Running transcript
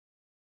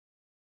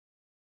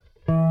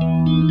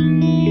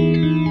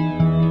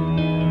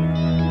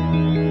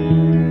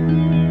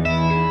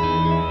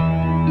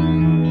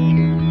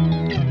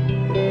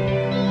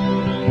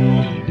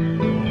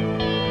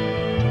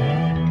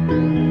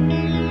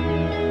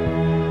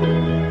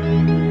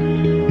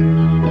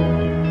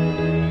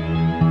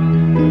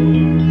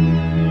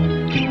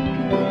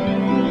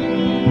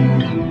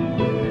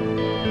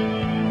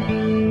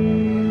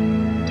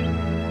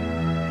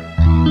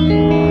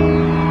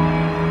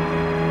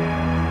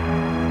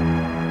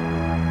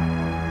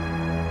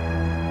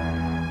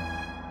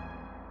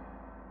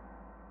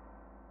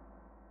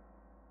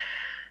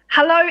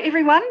Hello,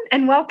 everyone,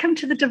 and welcome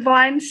to the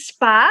Divine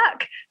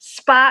Sparked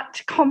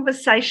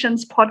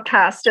Conversations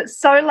podcast. It's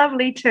so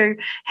lovely to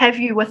have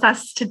you with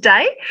us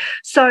today.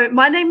 So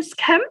my name's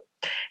Kim,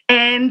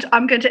 and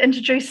I'm going to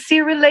introduce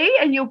Sarah Lee,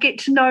 and you'll get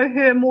to know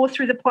her more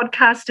through the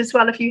podcast as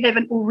well if you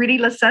haven't already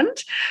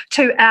listened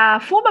to our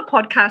former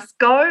podcast.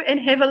 Go and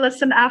have a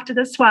listen after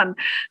this one.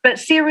 But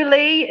Sarah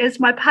Lee is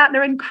my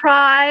partner in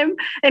crime,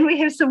 and we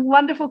have some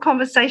wonderful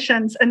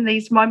conversations in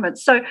these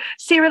moments. So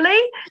Sarah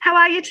Lee, how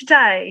are you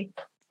today?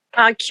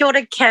 Kia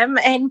ora, Kim,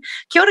 and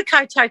kia ora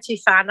koutou te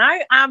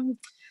whānau.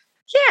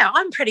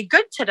 I'm pretty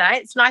good today.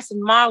 It's nice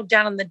and mild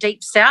down in the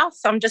deep south.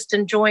 I'm just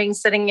enjoying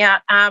sitting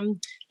out,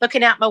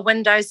 looking out my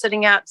window,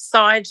 sitting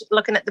outside,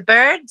 looking at the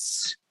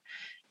birds.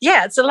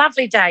 Yeah, it's a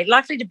lovely day.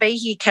 Lovely to be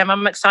here, Kim.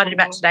 I'm excited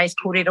about today's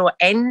kōrero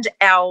and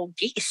our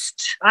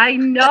guest. I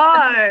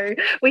know.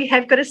 We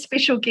have got a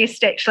special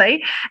guest,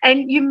 actually.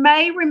 And you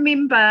may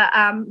remember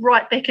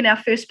right back in our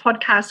first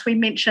podcast, we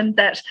mentioned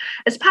that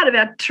as part of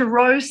our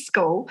Tarot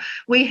School,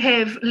 we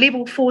have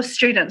level 4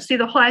 students. They're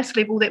the highest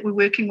level that we're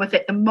working with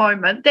at the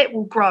moment. That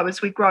will grow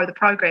as we grow the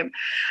program.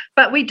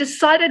 But we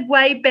decided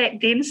way back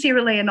then,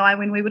 Sarah Lee and I,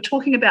 when we were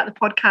talking about the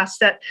podcast,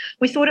 that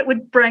we thought it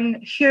would bring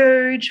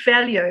huge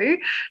value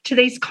to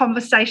these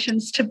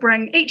conversations to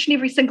bring each and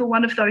every single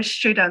one of those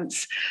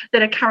students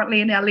that are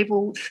currently in our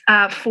level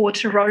 4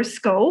 Tarot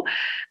School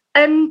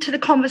into the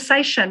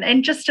conversation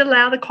and just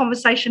allow the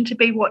conversation to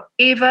be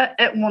whatever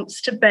it wants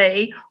to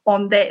be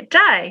on that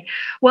day.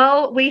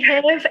 Well, we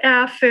have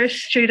our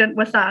first student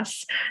with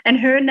us, and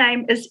her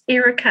name is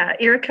Erica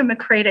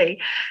McCready,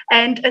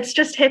 and it's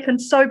just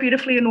happened so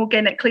beautifully and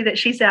organically that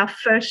she's our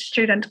first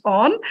student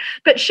on.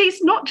 But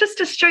she's not just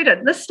a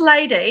student. This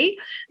lady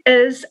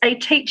is a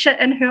teacher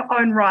in her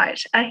own right,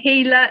 a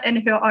healer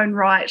in her own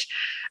right,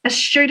 a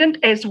student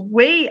as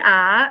we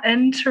are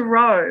in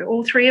Tarot.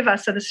 All three of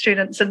us are the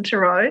students in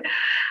Tarot.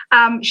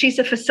 She's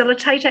a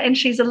facilitator and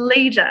she's a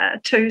leader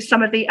to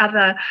some of the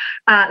other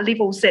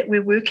levels that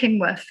we're working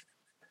with.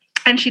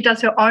 And she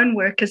does her own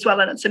work as well,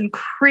 and it's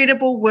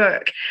incredible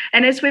work.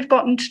 And as we've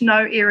gotten to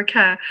know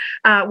Erica,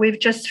 we've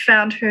just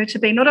found her to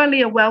be not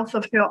only a wealth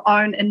of her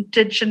own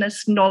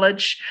Indigenous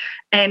knowledge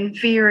and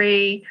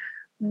very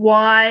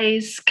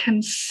wise,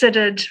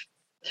 considered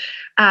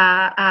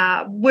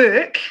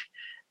work,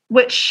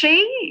 which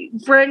she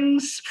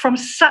brings from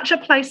such a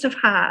place of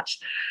heart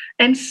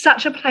and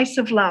such a place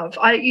of love.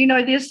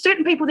 There's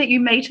certain people that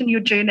you meet in your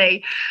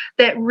journey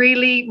that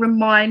really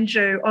remind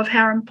you of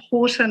how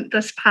important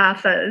this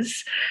path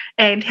is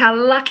and how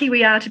lucky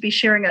we are to be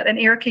sharing it. And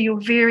Erica,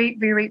 you're very,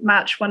 very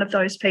much one of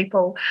those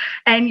people.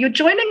 And you're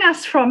joining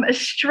us from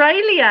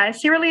Australia.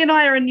 Sarah Lee and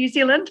I are in New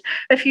Zealand,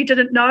 if you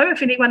didn't know,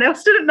 if anyone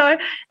else didn't know.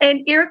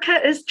 And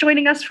Erica is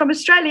joining us from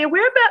Australia.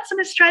 Whereabouts in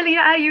Australia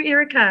are you,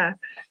 Erica?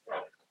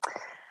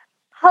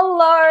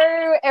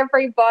 Hello,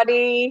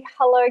 everybody.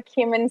 Hello,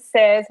 Kim and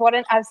Saz. What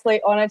an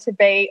absolute honour to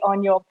be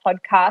on your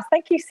podcast.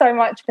 Thank you so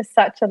much for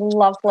such a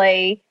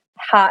lovely,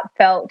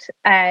 heartfelt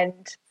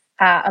and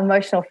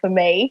emotional for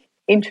me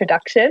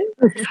introduction.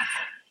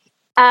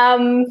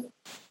 I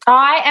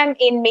am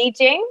in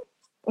Meejing,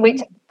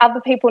 which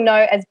other people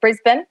know as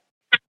Brisbane,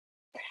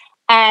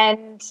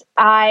 and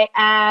I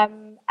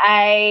am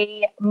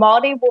a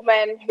Māori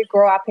woman who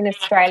grew up in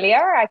Australia.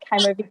 I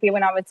came over here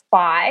when I was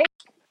 5.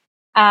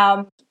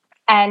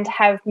 And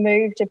have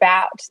moved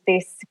about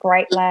this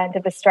great land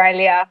of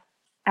Australia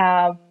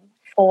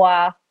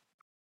for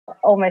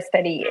almost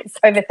 30 years,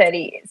 over 30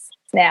 years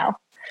now.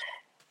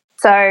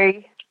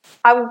 So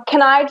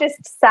can I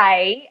just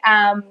say,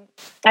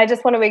 I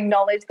just want to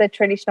acknowledge the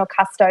traditional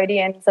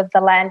custodians of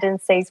the land and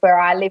seas where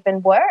I live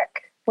and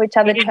work, which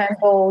are the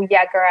Turnbull,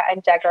 Yagara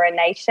and Jagera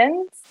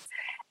nations,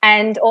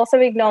 and also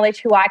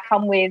acknowledge who I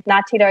come with,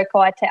 Ngāti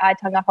Raukawa Te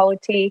Aitanga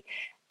Hauti,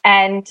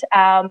 and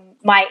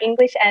my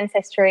English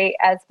ancestry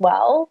as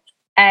well,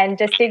 and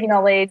just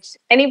acknowledge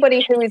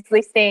anybody who is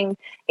listening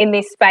in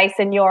this space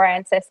and your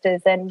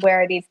ancestors and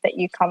where it is that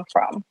you come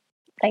from.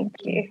 Thank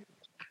you.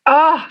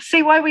 Oh,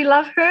 see why we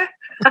love her?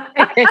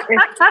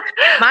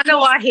 Mana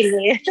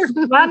wahine.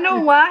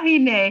 Mana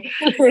wahine.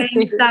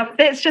 And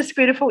that's just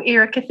beautiful,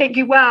 Erica. Thank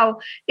you.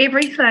 Well,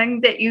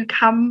 everything that you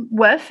come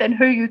with and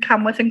who you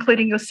come with,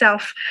 including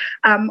yourself,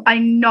 I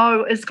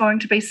know is going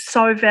to be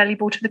so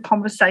valuable to the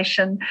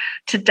conversation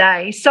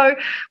today. So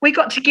we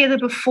got together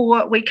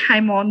before we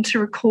came on to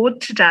record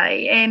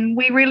today, and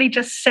we really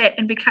just sat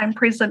and became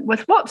present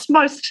with what's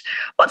most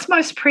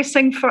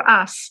pressing for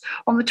us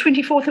on the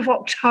 24th of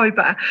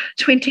October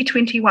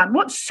 2021.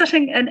 What's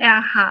sitting in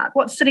our heart,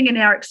 what's sitting in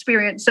our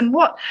experience, and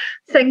what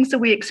things are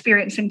we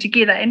experiencing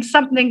together. And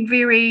something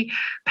very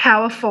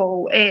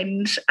powerful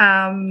and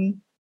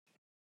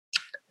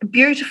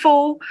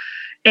beautiful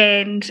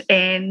and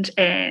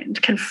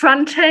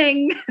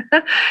confronting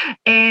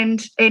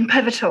and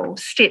pivotal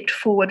stepped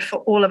forward for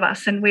all of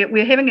us, and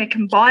we're having a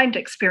combined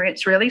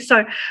experience, really.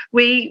 So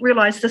we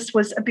realized this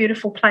was a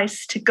beautiful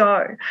place to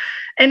go,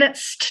 and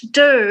it's to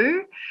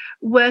do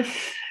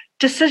with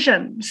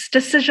decision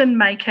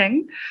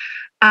making,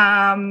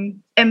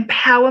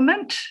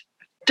 empowerment,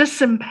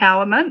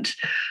 disempowerment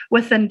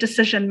within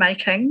decision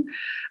making,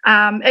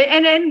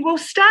 and we'll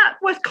start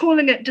with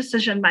calling it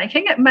decision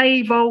making. It may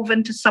evolve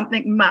into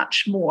something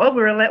much more.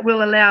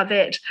 We'll allow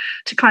that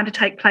to kind of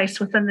take place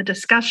within the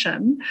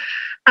discussion,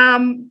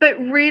 but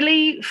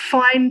really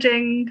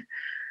finding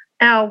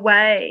our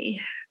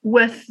way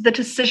with the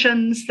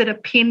decisions that are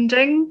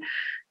pending,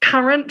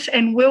 current,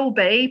 and will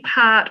be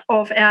part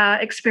of our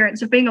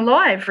experience of being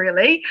alive,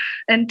 really,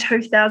 in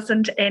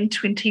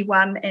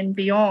 2021 and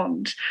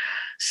beyond.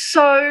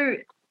 So,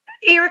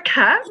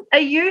 Erica, are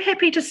you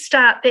happy to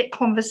start that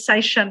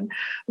conversation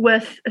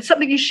with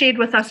something you shared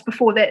with us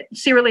before that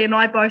Sarah Lee and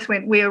I both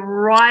went, we're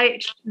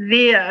right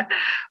there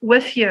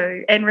with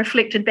you, and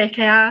reflected back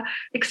our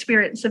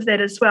experience of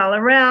that as well,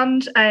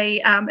 around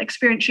a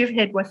experience you've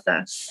had with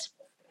this?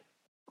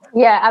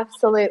 Yeah,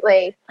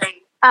 absolutely.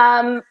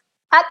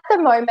 At the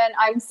moment,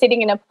 I'm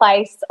sitting in a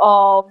place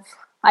of,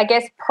 I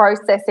guess,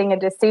 processing a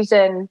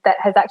decision that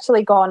has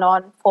actually gone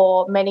on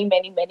for many,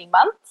 many, many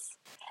months,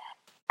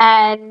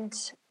 and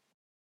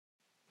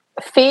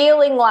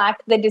feeling like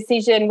the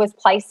decision was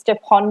placed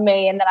upon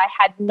me and that I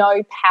had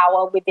no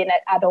power within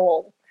it at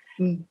all.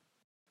 And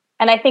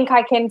I think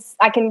I can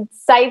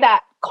say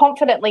that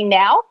confidently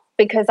now,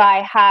 because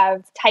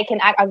I've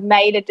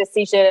made a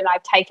decision,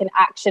 I've taken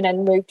action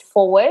and moved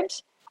forward.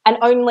 And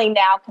only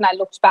now can I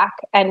look back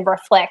and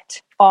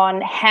reflect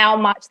on how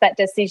much that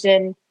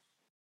decision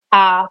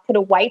put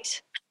a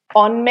weight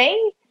on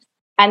me,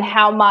 and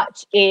how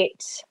much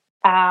it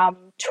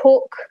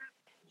took,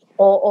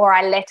 or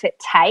I let it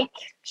take,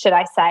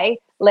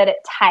 let it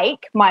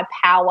take my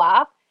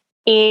power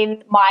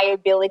in my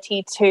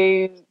ability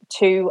to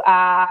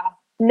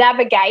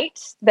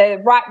navigate the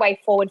right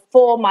way forward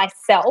for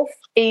myself,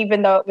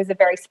 even though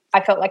I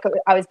felt like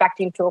I was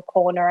backed into a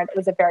corner and it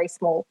was a very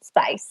small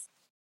space.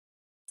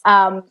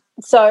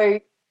 So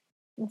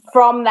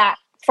from that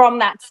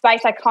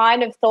space, I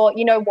kind of thought,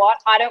 you know what,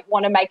 I don't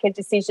want to make a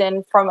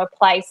decision from a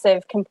place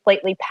of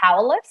completely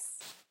powerless,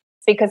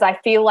 because I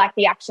feel like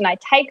the action I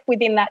take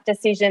within that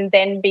decision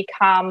then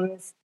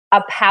becomes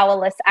a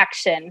powerless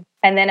action,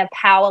 and then a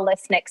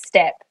powerless next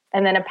step,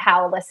 and then a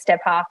powerless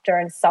step after,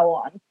 and so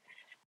on.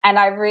 And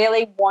I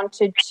really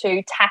wanted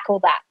to tackle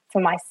that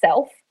for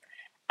myself.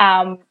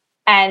 And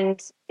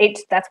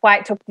that's why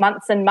it took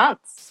months and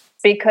months,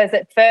 because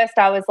at first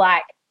I was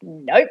like,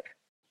 nope,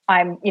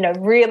 I'm,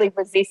 really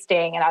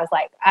resisting. And I was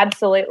like,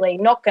 absolutely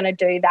not going to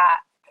do that.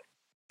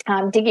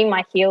 Digging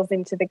my heels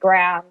into the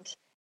ground.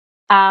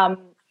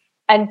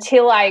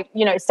 Until I,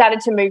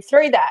 started to move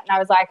through that. And I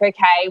was like,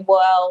 okay,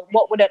 well,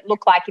 what would it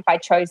look like if I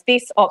chose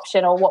this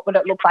option? Or what would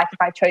it look like if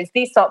I chose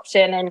this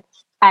option?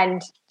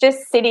 And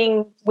just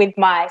sitting with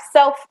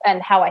myself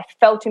and how I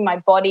felt in my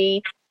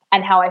body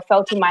and how I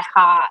felt in my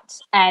heart.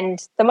 And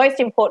the most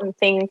important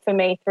thing for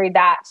me through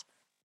that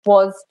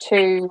was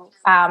to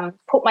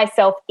put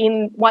myself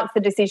in, once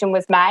the decision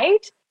was made,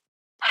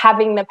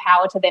 having the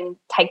power to then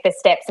take the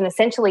steps and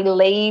essentially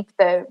leave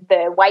the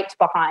weight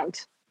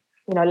behind,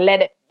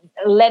 let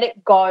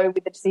it go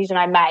with the decision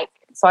I make.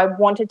 So I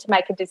wanted to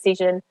make a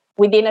decision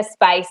within a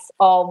space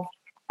of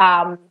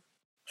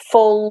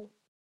full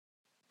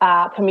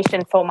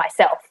permission for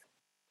myself,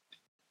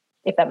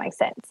 if that makes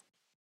sense.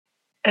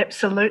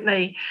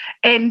 Absolutely.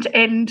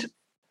 And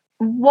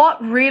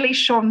what really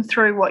shone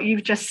through what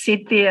you've just said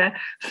there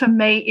for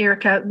me,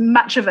 Erica,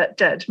 much of it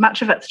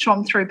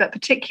shone through, but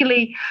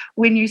particularly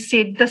when you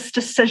said this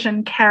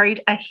decision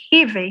carried a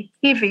heavy,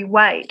 heavy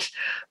weight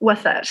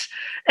with it.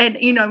 And,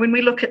 when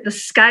we look at the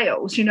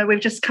scales, we've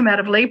just come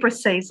out of Libra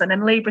season,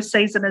 and Libra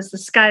season is the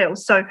scale.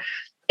 So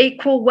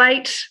equal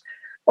weight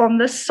on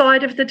this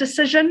side of the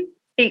decision,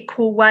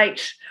 equal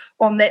weight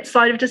on that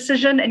side of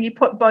decision, and you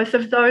put both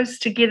of those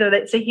together,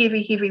 that's a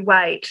heavy, heavy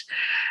weight.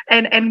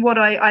 And what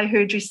I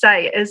heard you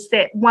say is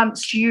that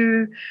once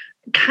you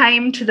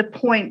came to the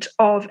point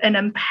of an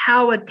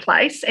empowered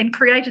place and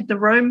created the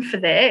room for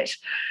that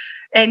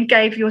and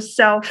gave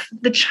yourself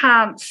the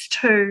chance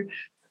to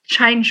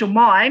change your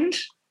mind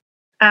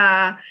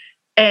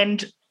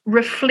and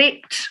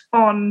reflect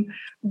on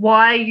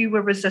why you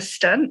were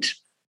resistant.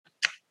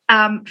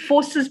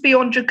 Forces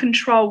beyond your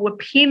control were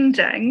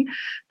pending,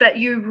 but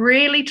you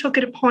really took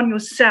it upon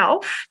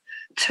yourself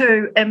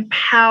to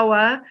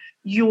empower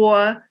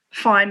your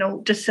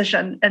final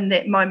decision in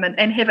that moment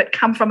and have it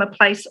come from a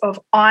place of,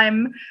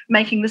 I'm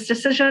making this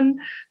decision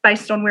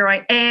based on where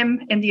I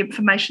am and the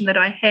information that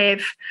I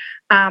have,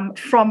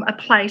 from a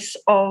place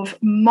of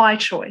my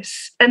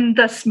choice in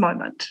this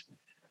moment.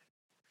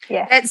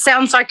 Yeah, it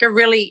sounds like a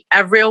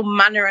real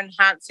mana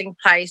enhancing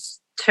place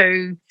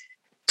to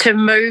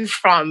move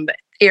from,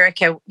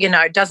 Erica,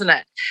 doesn't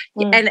it?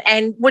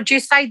 And would you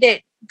say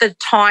that the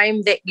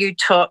time that you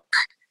took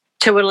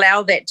to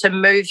allow that to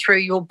move through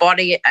your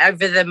body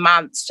over the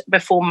months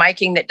before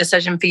making that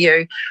decision for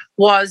you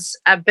was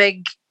a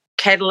big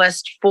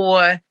catalyst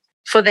for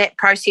that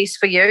process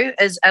for you,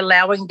 is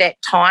allowing that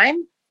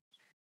time?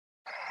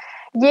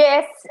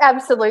 Yes,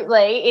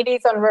 absolutely. It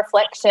is on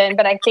reflection,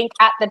 but I think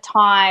at the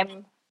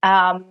time,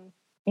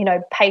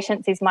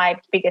 patience is my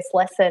biggest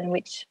lesson,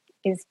 which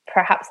is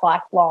perhaps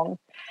lifelong.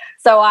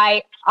 So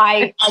I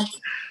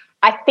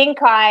think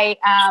I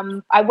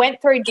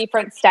went through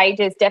different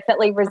stages,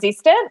 definitely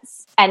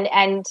resistance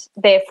and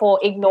therefore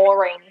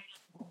ignoring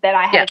that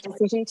I had a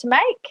decision to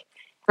make,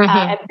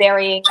 and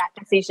burying that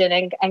decision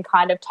and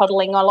kind of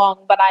toddling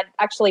along. But I'd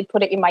actually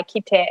put it in my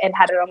kite and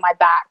had it on my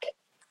back.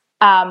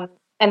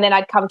 And then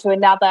I'd come to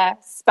another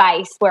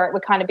space where it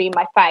would kind of be in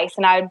my face,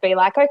 and I would be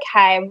like, okay,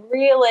 I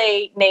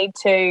really need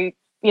to,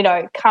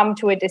 come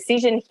to a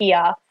decision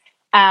here.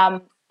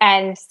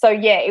 And so,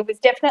 it was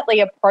definitely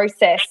a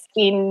process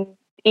in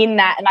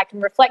that, and I can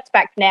reflect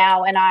back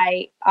now, and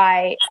I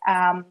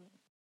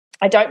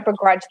don't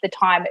begrudge the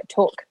time it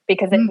took,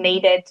 because it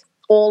needed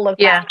all of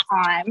that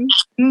time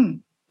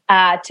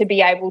to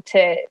be able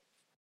to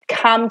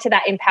come to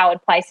that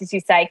empowered place, as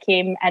you say,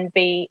 Kim, and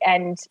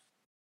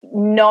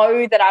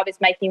know that I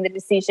was making the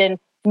decision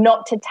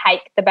not to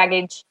take the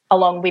baggage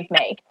along with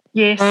me.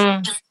 Yes.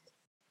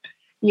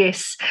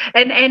 Yes.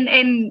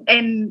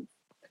 And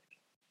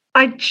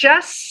I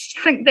just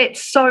think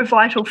that's so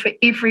vital for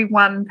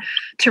everyone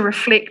to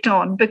reflect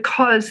on,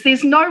 because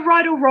there's no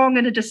right or wrong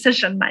in a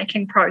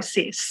decision-making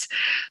process.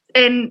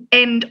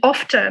 And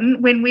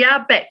often when we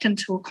are backed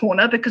into a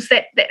corner, because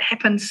that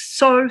happens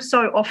so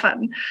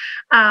often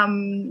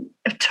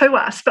to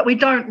us, but we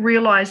don't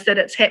realise that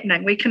it's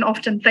happening. We can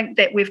often think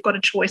that we've got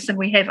a choice and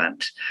we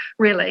haven't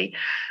really.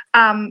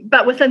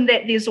 But within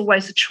that, there's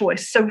always a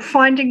choice. So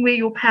finding where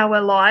your power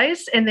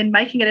lies and then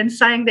making it and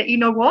saying that, you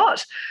know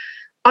what,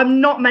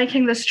 I'm not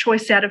making this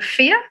choice out of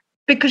fear,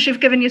 because you've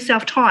given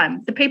yourself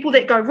time. The people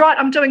that go, right,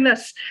 I'm doing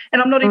this, and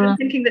I'm not even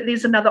thinking that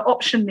there's another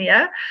option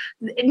there,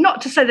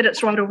 not to say that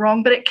it's right or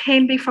wrong, but it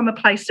can be from a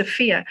place of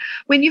fear.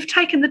 When you've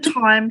taken the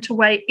time to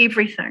weigh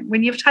everything,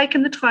 when you've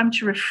taken the time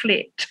to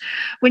reflect,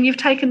 when you've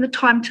taken the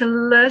time to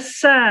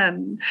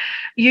listen,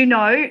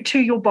 to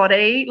your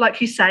body, like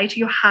you say, to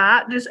your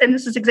heart, and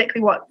this is exactly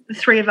what the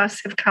three of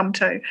us have come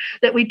to,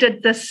 that we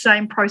did this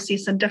same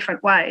process in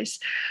different ways,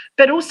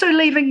 but also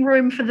leaving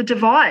room for the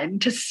divine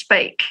to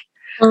speak.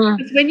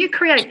 Because when you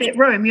create that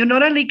room, you're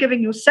not only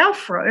giving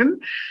yourself room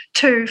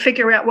to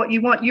figure out what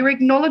you want, you're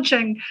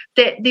acknowledging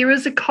that there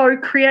is a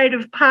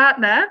co-creative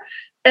partner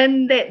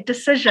in that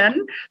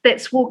decision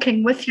that's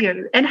walking with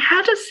you. And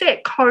how does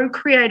that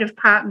co-creative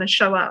partner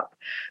show up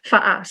for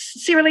us?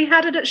 Saralee,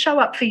 how did it show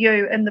up for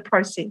you in the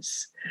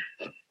process?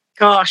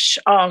 Gosh,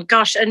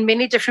 in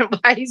many different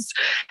ways.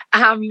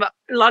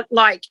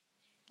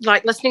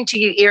 Like listening to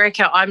you,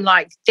 Erica, I'm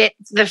like that,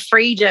 the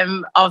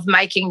freedom of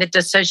making the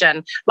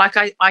decision. Like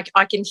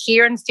I can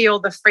hear and feel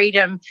the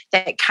freedom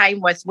that came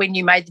with when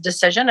you made the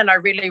decision, and I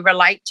really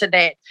relate to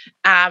that.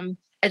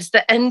 It's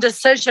the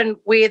indecision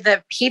where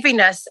the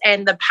heaviness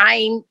and the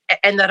pain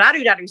and the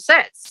raru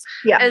sits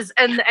is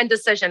in the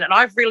indecision, and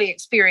I've really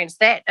experienced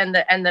that in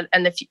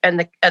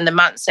the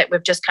months that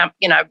we've just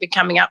been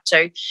coming up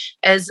to,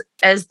 is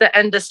the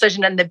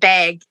indecision in the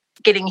bag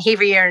getting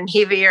heavier and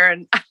heavier,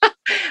 and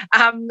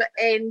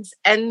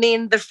and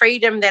then the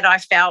freedom that I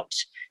felt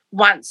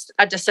once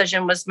a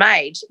decision was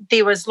made.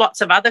 There was lots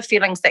of other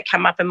feelings that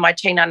come up in my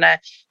tinana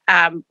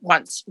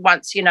once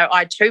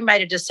I too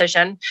made a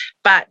decision,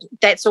 but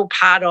that's all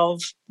part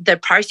of the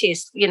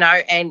process,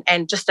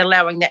 and just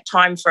allowing that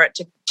time for it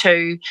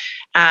to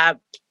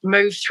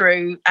move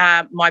through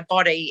my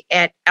body,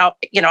 and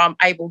I'm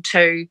able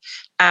to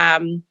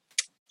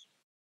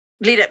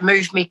let it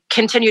move me,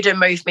 continue to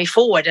move me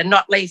forward, and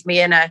not leave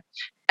me in a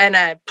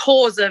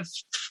pause of,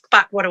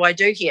 fuck, what do I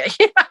do here?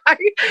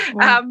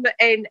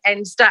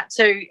 And start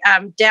to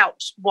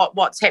doubt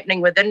what's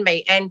happening within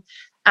me. And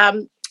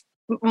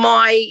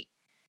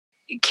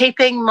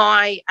keeping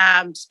my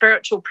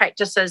spiritual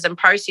practices and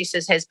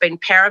processes has been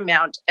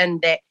paramount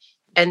in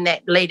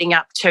that leading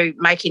up to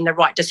making the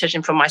right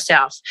decision for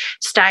myself,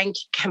 staying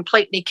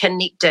completely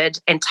connected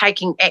and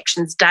taking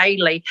actions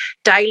daily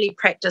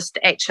practiced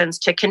actions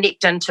to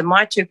connect into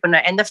my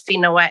tupuna and the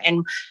whenua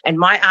and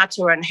my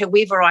atua and who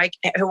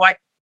I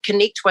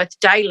connect with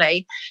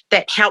daily,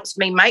 that helps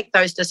me make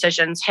those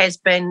decisions, has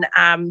been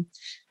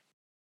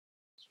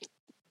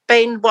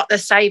been what the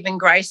saving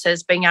grace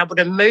is, being able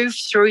to move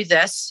through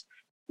this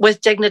with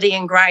dignity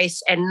and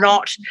grace and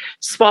not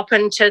swap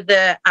into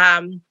the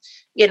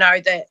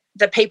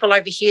people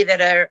over here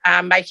that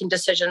are making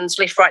decisions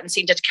left, right and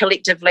centre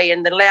collectively,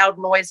 and the loud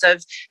noise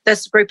of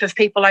this group of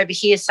people over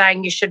here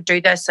saying you should do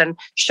this and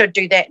should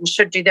do that and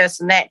should do this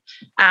and that.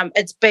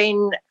 It's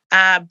been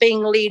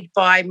being led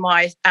by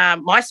my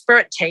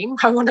spirit team,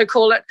 I want to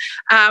call it,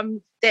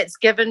 that's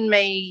given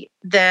me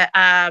the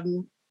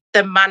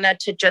mana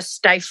to just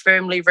stay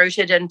firmly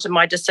rooted into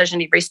my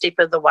decision every step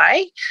of the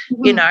way.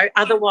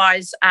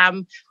 Otherwise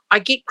I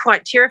get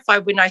quite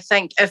terrified when I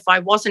think if I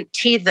wasn't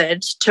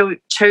tethered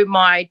to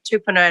my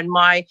tupuna and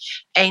my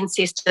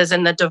ancestors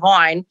and the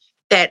divine,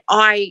 that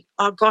I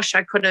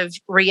could have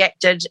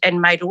reacted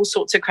and made all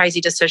sorts of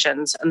crazy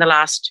decisions in the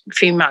last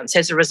few months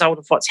as a result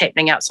of what's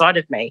happening outside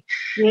of me.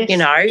 Yes.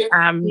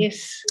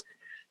 Yes.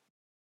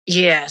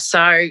 Yeah, so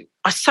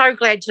I'm so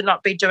glad to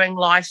not be doing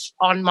life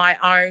on my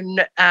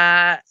own.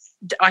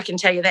 I can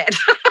tell you that.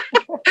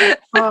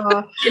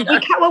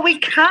 We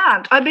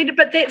can't. I mean,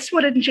 but that's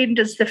what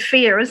engenders the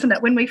fear, isn't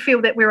it? When we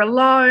feel that we're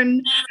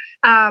alone,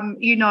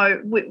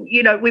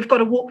 we've got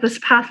to walk this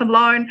path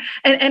alone.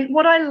 And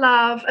what I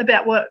love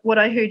about what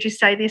I heard you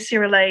say there,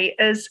 Sarah Lee,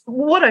 is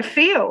what I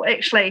feel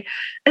actually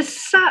is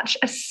such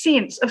a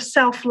sense of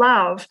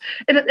self-love.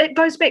 And it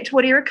goes back to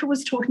what Erica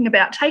was talking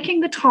about. Taking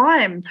the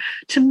time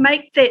to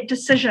make that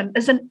decision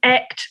is an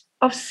act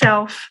of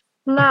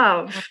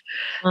self-love.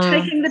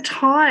 Taking the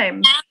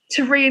time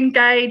to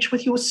re-engage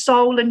with your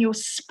soul and your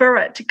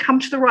spirit, to come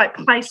to the right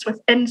place with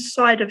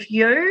inside of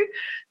you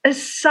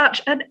is such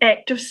an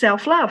act of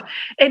self-love.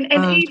 And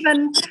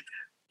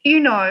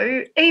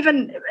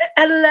even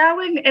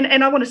allowing,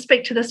 and I want to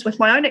speak to this with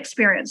my own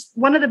experience,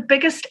 one of the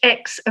biggest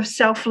acts of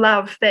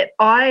self-love that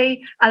I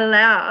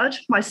allowed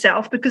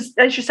myself, because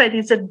as you say,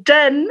 there's a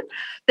din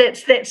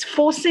that's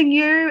forcing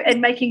you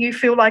and making you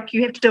feel like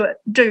you have to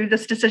do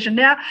this decision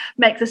now,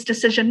 make this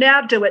decision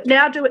now, do it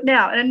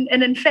now. And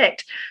in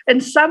fact, in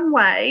some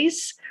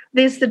ways,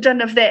 there's the din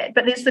of that,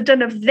 but there's the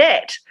din of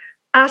that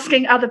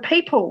asking other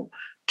people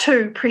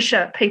to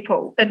pressure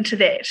people into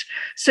that.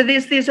 So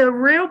there's a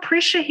real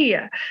pressure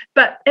here,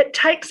 but it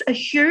takes a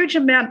huge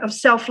amount of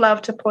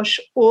self-love to push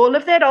all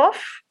of that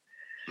off.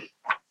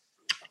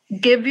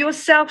 Give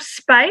yourself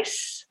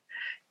space,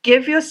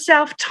 give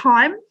yourself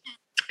time,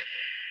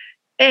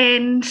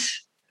 and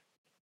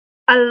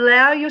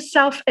allow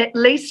yourself at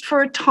least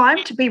for a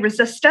time to be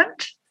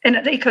resistant. And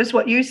it echoes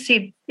what you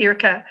said,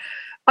 Erica.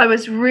 I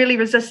was really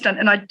resistant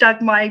and I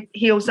dug my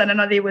heels in,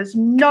 and there was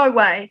no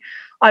way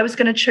I was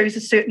going to choose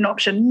a certain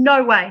option.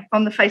 No way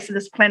on the face of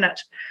this planet.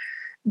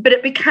 But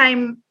it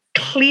became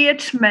clear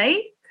to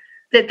me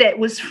that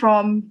was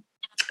from,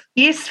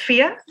 yes,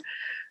 fear,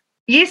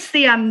 yes,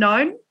 the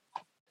unknown,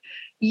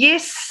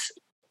 yes,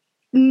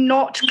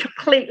 not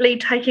completely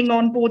taking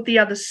on board the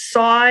other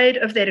side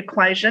of that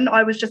equation.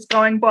 I was just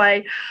going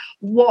by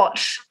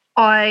what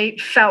I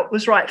felt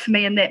was right for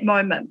me in that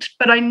moment,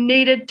 but I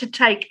needed to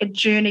take a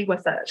journey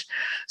with it.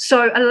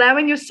 So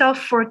allowing yourself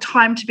for a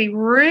time to be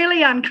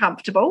really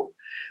uncomfortable,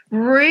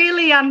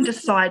 really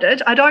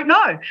undecided, I don't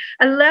know,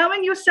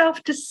 allowing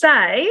yourself to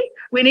say,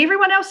 when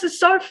everyone else is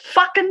so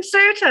fucking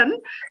certain,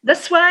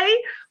 this way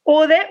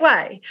or that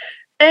way,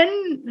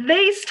 in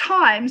these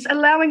times,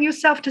 allowing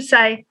yourself to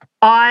say,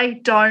 I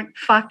don't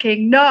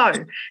fucking know,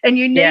 and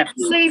you need to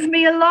leave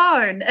me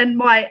alone in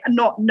my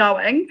not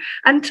knowing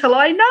until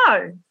I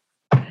know.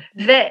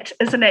 That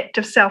is an act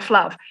of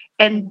self-love,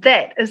 and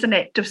that is an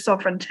act of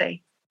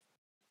sovereignty.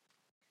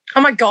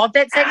 Oh my God,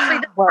 that's actually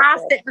the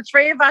path that the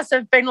three of us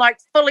have been like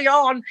fully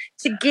on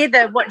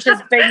together, which has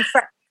been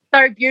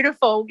so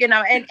beautiful, and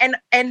I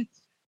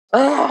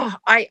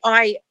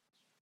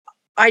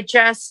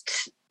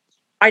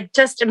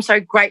just am so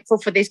grateful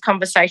for these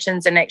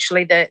conversations, and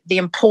actually the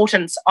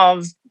importance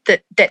of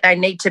that they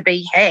need to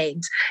be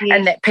had,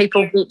 and that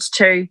people get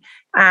to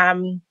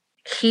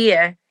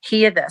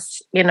hear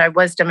this,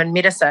 wisdom and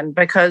medicine,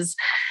 because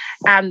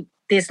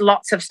there's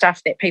lots of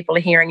stuff that people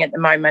are hearing at the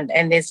moment,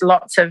 and there's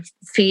lots of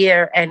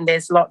fear, and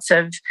there's lots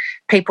of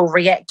people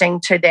reacting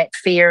to that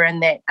fear,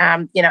 and that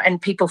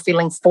and people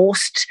feeling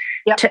forced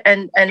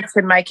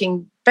into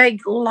making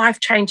big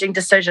life-changing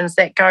decisions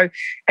that go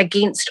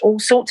against all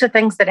sorts of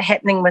things that are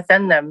happening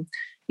within them.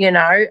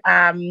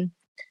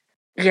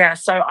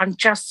 So I'm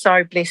just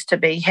so blessed to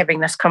be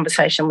having this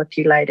conversation with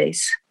you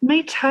ladies.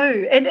 Me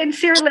too. And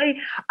Sarah Lee,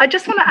 I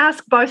just want to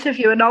ask both of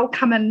you, and I'll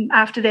come in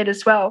after that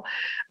as well.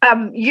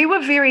 You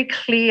were very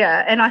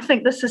clear, and I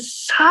think this is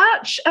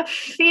such a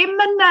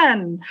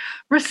feminine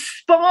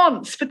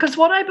response, because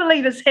what I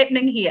believe is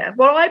happening here,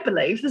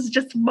 this is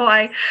just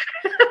my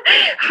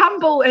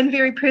humble and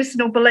very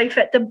personal belief,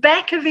 at the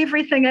back of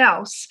everything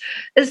else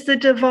is the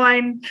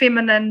divine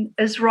feminine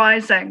is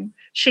rising.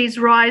 she's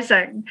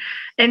rising,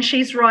 and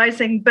she's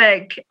rising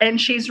big, and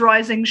she's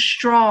rising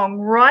strong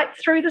right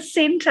through the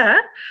center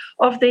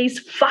of these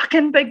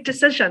fucking big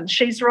decisions.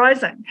 She's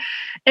rising.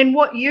 And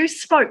what you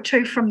spoke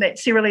to from that,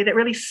 Sarah Lee, that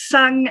really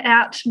sung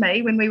out to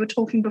me when we were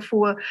talking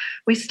before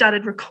we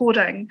started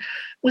recording,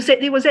 was that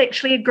there was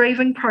actually a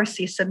grieving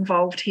process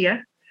involved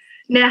here.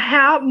 Now,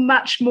 how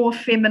much more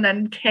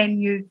feminine can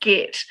you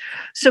get?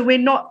 So we're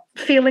not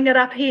feeling it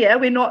up here.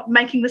 We're not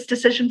making this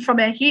decision from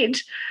our head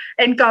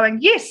and going,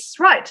 yes,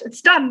 right,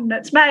 it's done,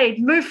 it's made,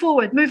 move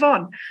forward, move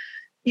on.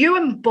 You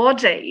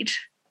embodied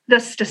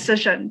this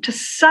decision to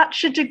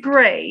such a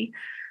degree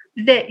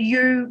that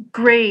you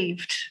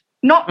grieved.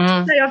 Not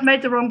to say I've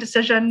made the wrong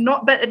decision,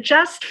 but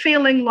just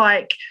feeling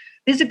like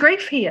there's a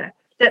grief here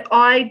that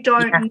I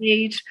don't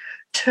need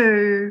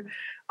to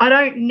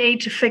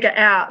figure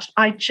out.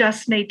 I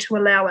just need to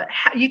allow it.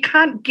 You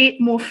can't get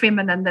more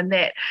feminine than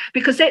that,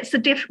 because that's the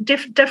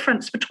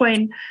difference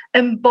between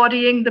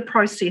embodying the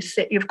process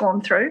that you've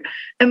gone through,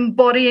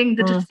 embodying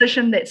the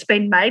decision that's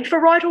been made for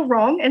right or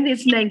wrong, and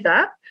there's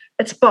neither.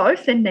 It's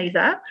both and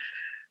neither.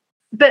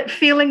 But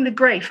feeling the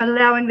grief,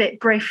 allowing that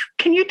grief.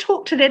 Can you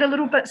talk to that a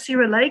little bit,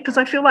 Sarah Lee? Because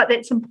I feel like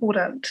that's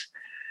important.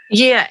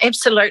 Yeah,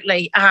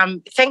 absolutely.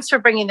 Thanks for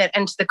bringing that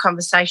into the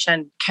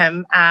conversation,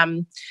 Kim.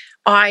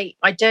 I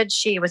did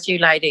share with you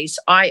ladies,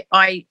 I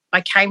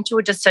came to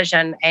a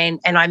decision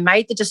and I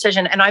made the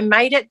decision, and I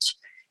made it,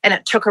 and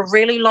it took a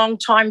really long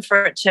time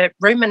for it to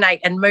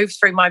ruminate and move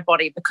through my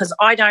body, because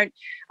I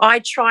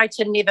try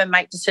to never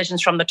make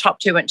decisions from the top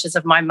 2 inches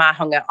of my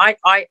mahunga.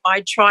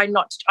 I try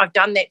not to. I've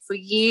done that for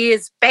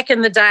years back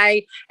in the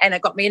day, and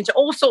it got me into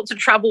all sorts of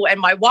trouble, and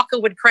my waka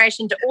would crash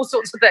into all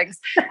sorts of things.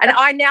 And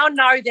I now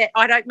know that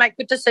I don't make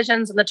good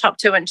decisions in the top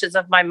 2 inches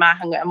of my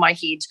mahunga in my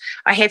head.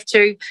 I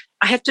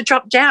have to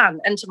drop down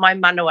into my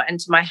manawa,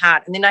 into my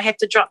heart, and then I have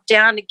to drop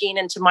down again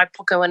into my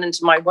puku and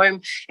into my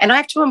womb, and I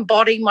have to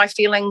embody my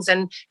feelings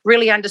and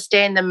really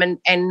understand them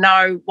and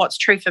know what's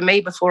true for me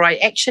before I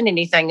action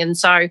anything. And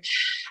so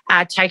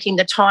taking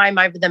the time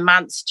over the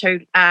months to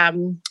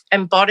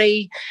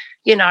embody,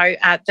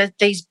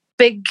 these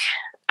big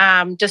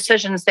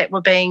decisions that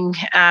were being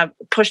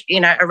pushed,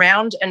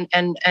 around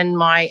in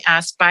my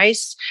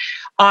space,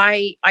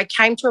 I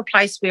came to a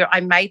place where I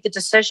made the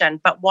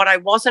decision, but what I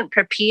wasn't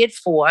prepared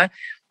for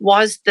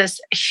was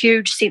this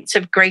huge sense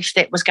of grief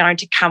that was going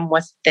to come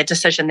with the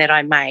decision that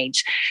I made.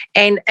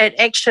 And it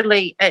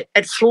actually,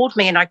 it floored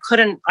me, and I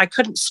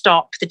couldn't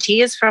stop the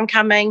tears from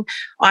coming.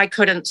 I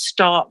couldn't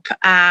stop,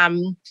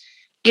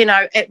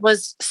 it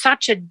was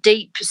such a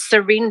deep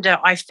surrender.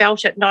 I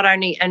felt it not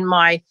only in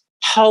my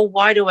whole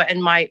wairua,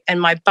 in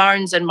my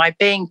bones and my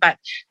being, but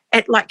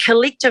it, like,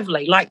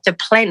 collectively, like the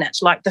planet,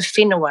 like the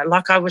whenua,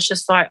 like I was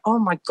just like, oh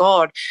my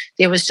God,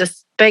 there was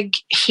just big,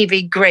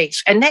 heavy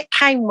grief. And that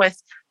came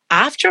with,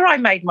 after I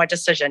made my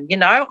decision,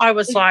 I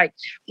was like,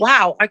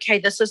 wow, okay,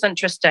 this is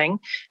interesting.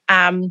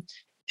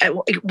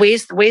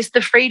 Where's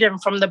the freedom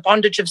from the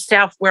bondage of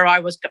self, where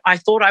I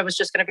thought I was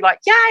just going to be like,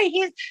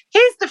 yay,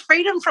 here's the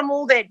freedom from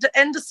all that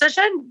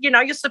indecision.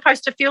 You're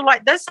supposed to feel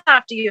like this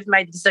after you've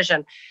made the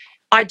decision.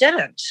 I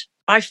didn't.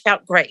 I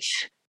felt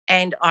grief,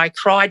 and I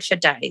cried for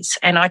days,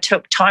 and I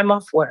took time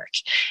off work,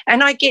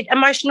 and I get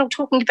emotional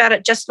talking about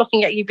it, just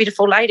looking at you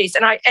beautiful ladies.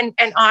 And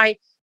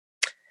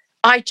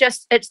I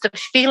just, it's the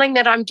feeling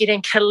that I'm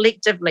getting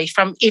collectively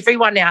from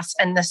everyone else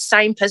in the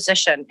same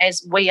position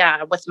as we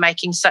are with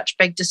making such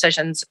big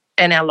decisions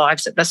in our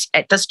lives at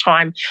this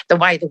time, the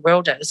way the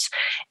world is.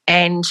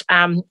 And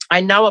I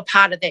know a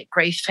part of that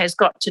grief has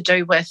got to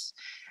do with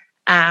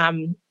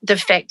the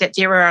fact that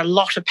there are a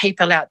lot of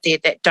people out there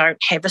that don't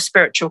have a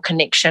spiritual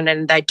connection,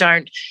 and they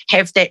don't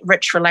have that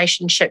rich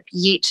relationship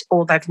yet,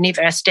 or they've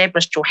never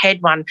established or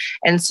had one.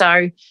 And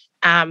so,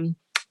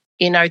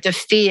 the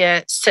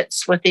fear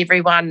sits with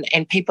everyone,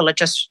 and people are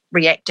just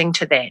reacting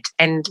to that.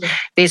 And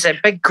there's a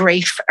big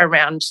grief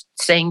around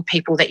seeing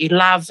people that you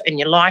love in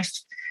your life,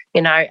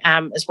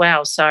 as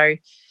well. So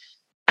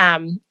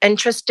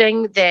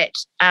interesting that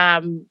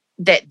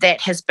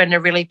that has been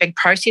a really big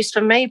process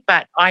for me,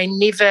 but I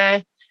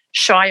never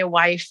shy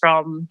away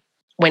from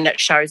when it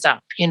shows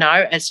up.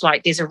 It's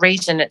like, there's a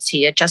reason it's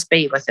here, just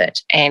be with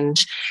it. And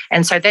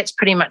so that's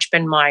pretty much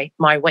been my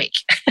week.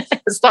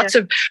 It's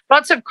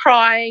lots of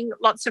crying,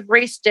 lots of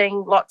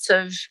resting, lots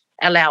of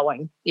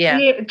allowing.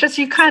 Just,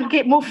 you can't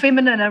get more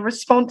feminine a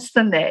response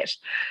than that.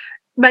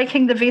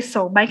 Making the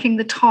vessel, making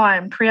the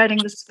time, creating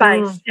the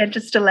space, and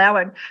just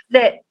allowing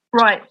that.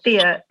 Right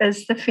there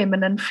is the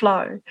feminine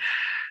flow.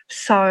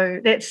 So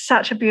that's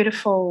such a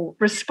beautiful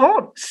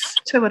response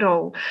to it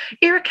all.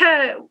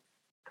 Erica,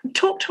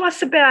 talk to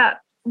us about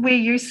where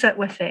you sit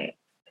with that.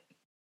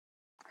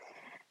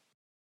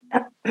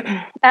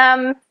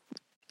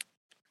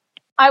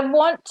 I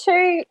want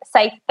to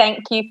say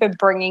thank you for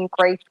bringing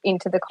grief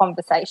into the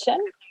conversation,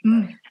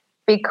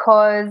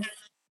 because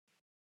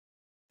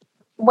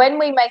when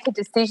we make a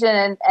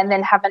decision and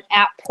then have an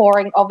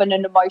outpouring of an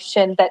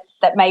emotion that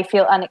may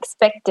feel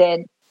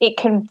unexpected, it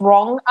can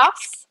wrong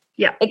us.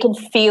 Yeah. It can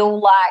feel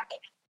like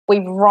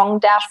we've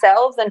wronged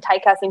ourselves and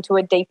take us into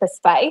a deeper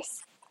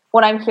space.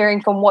 what I'm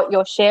hearing from what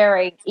you're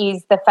sharing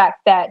is the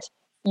fact that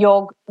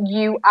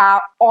you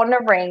are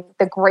honouring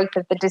the grief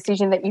of the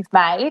decision that you've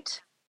made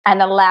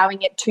and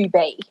allowing it to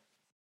be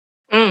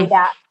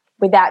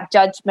without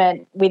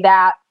judgment,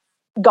 without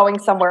going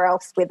somewhere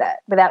else with it,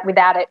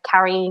 without it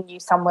carrying you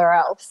somewhere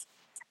else,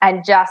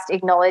 and just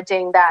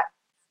acknowledging that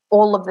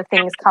all of the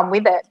things come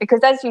with it.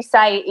 Because as you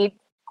say,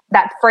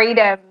 that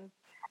freedom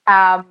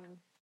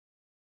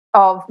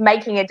of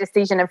making a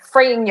decision and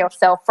freeing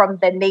yourself from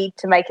the need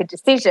to make a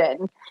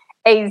decision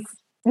is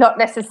not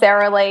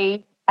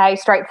necessarily a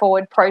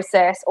straightforward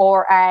process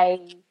or a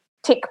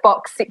tick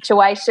box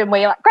situation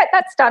where you're like, great,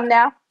 that's done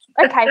now.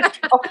 Okay,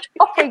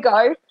 off we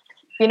go,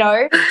 you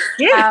know.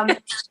 Yeah.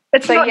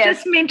 It's not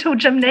just mental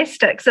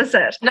gymnastics, is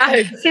it?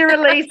 No. Sarah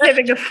Lee's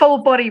having a full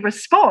body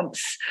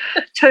response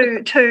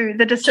to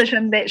the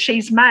decision that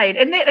she's made.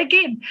 And that,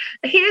 again,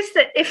 here's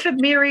the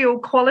ephemeral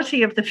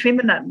quality of the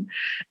feminine.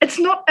 It's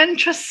not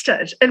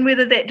interested in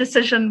whether that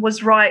decision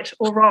was right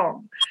or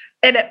wrong.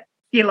 And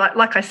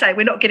like I say,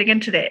 we're not getting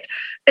into that.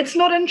 It's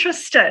not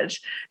interested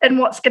in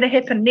what's going to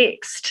happen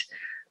next.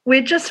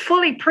 We're just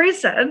fully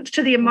present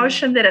to the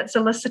emotion that it's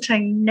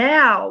eliciting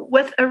now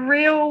with a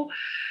real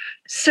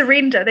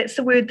surrender. That's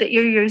the word that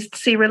you used,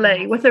 Sarah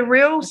Lee, with a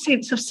real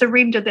sense of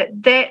surrender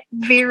that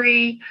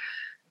very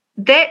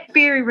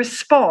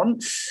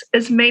response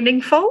is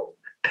meaningful,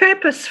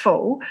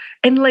 purposeful,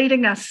 and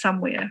leading us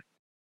somewhere.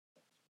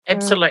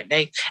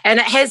 Absolutely. And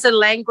it has a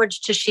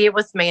language to share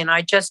with me, and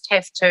I just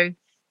have to,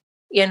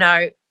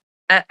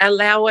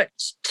 allow it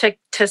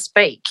to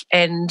speak.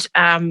 And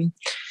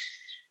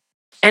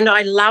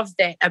I love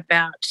that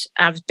about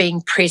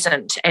being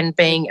present and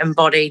being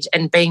embodied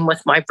and being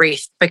with my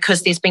breath,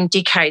 because there's been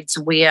decades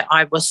where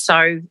I was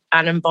so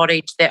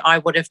unembodied that I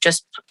would have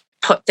just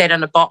put that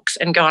in a box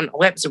and gone,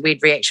 oh, that was a weird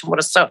reaction, what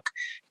a sook,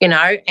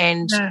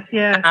 and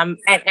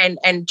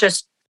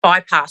just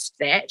bypassed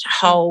that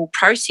whole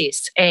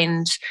process.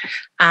 And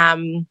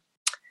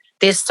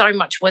there's so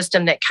much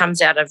wisdom that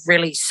comes out of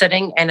really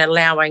sitting and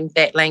allowing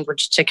that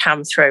language to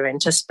come through and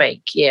to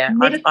speak. Yeah.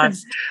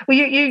 Medicine.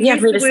 You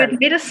use the word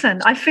medicine.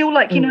 I feel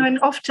like, and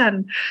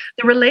often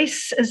the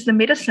release is the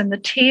medicine, the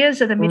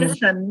tears are the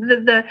medicine,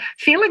 the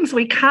feelings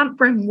we can't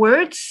bring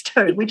words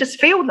to, we just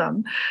feel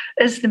them,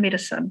 is the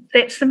medicine.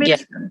 That's the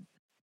medicine.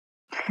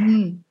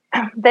 Yeah.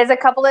 There's a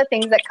couple of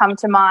things that come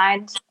to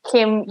mind.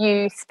 Kim,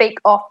 you speak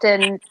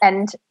often,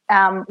 and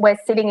we're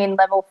sitting in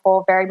level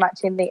 4 very much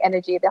in the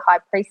energy of the high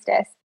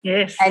priestess.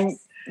 Yes. And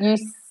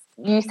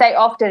you say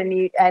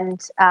often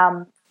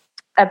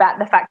about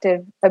the fact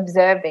of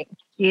observing.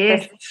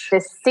 Yes.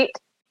 To sit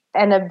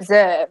and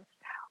observe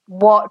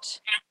what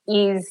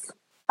is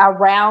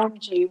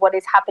around you, what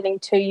is happening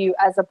to you,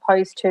 as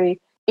opposed to,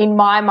 in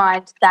my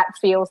mind, that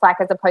feels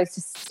like as opposed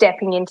to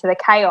stepping into the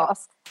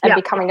chaos and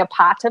becoming a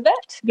part of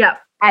it. Yeah.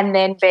 And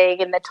then being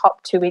in the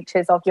top 2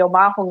 inches of your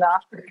mahunga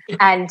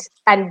and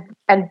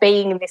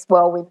being in this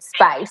whirlwind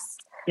space.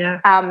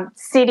 Yeah.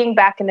 Sitting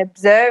back and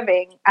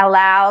observing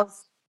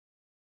allows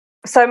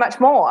so much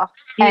more.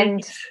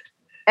 Yes.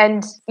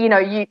 And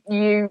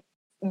you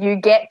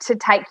get to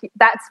take,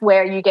 that's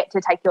where you get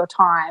to take your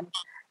time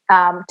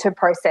to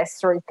process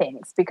through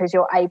things, because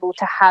you're able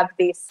to have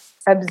this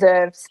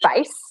observed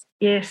space.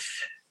 Yes.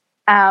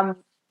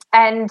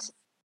 And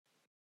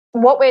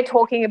what we're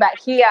talking about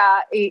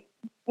here is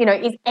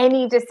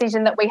any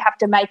decision that we have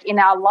to make in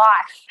our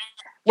life,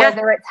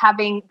 whether it's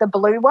having the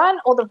blue one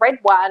or the red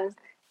one,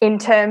 in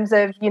terms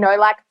of,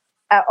 like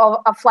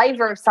a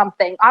flavour of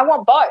something. I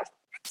want both.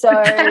 So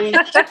I'm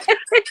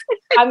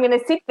going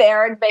to sit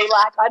there and be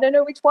like, I don't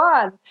know which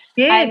one.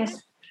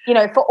 Yes.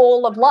 And, for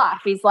all of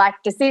life is like,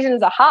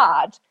 decisions are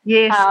hard.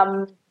 Yes.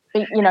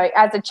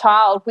 As a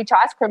child, which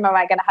ice cream am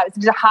I going to have?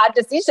 It's a hard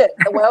decision.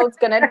 The world's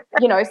going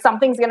to,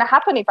 something's going to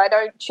happen if I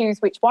don't choose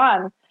which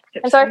one.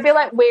 Absolutely. And so I feel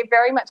like we're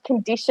very much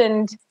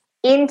conditioned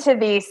into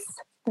this,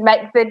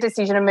 make the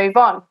decision and move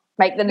on,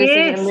 make the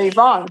decision and move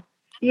on.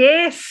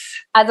 Yes.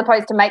 As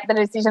opposed to make the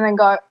decision and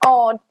go,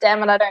 oh,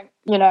 damn it, I don't,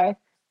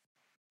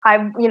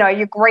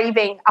 you're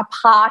grieving a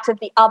part of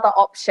the other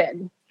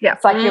option. Yeah.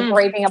 It's like you're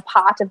grieving a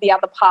part of the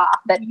other path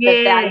that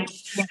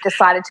you've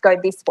decided to go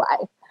this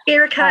way.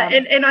 Erica,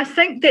 and I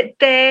think that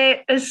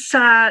there is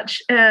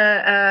such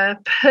a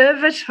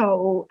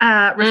pivotal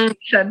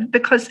reflection,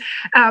 because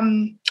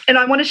and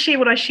I want to share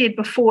what I shared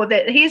before,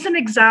 that here's an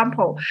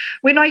example.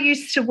 When I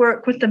used to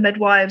work with the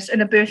midwives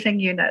in a birthing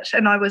unit,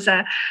 and I was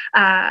a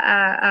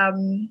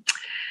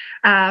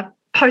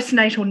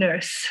postnatal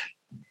nurse,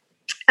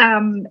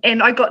 and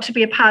I got to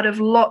be a part of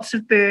lots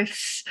of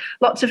births,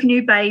 lots of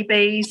new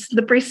babies,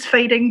 the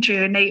breastfeeding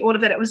journey, all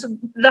of it. It was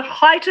the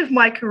height of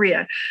my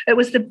career. It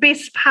was the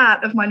best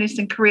part of my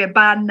nursing career,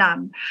 bar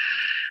none.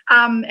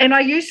 And I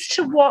used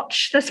to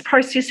watch this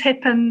process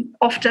happen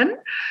often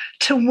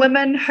to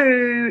women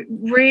who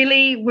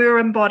really were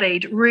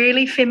embodied,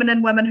 really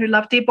feminine women who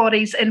loved their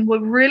bodies and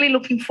were really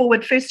looking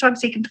forward, first time,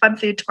 second time,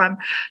 third time,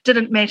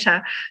 didn't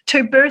matter,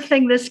 to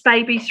birthing this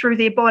baby through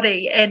their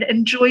body and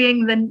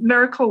enjoying the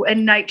miracle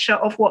in nature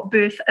of what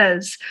birth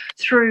is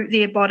through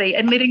their body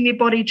and letting their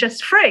body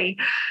just free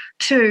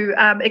to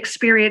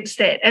experience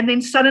that. And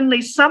then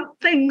suddenly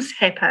something's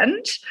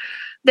happened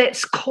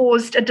that's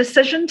caused a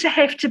decision to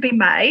have to be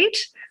made,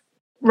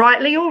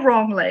 rightly or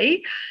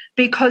wrongly,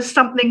 because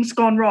something's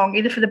gone wrong,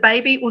 either for the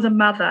baby or the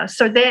mother.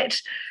 So that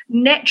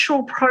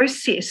natural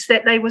process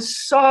that they were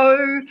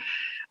so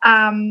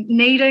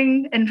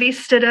needing,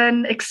 invested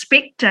in,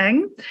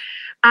 expecting,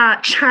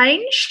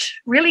 changed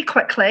really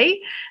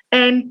quickly.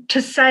 And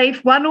to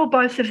save one or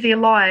both of their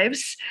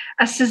lives,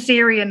 a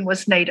cesarean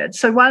was needed.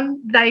 So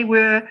one, they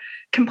were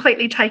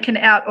completely taken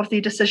out of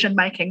their decision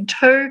making.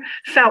 Two,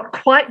 felt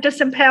quite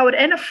disempowered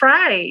and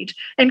afraid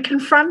and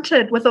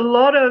confronted with a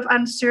lot of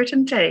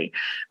uncertainty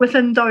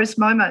within those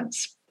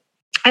moments.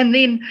 And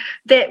then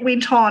that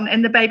went on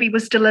and the baby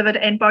was delivered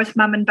and both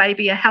mum and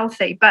baby are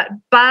healthy. But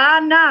bar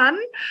none,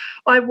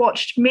 I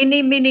watched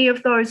many, many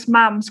of those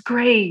mums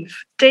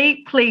grieve,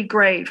 deeply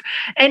grieve,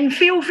 and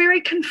feel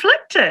very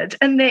conflicted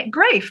in that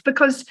grief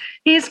because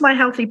here's my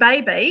healthy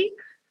baby.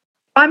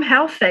 I'm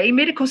healthy.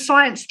 Medical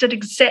science did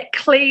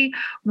exactly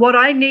what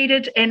I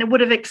needed and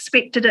would have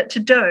expected it to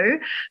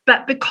do.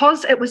 But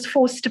because it was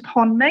forced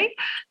upon me,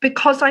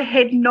 because I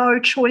had no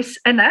choice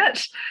in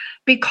it,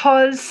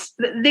 because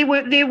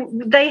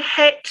they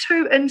had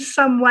to, in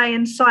some way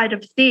inside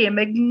of them,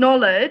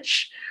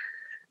 acknowledge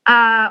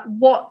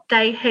what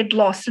they had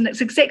lost. And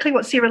it's exactly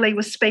what Sarah Lee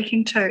was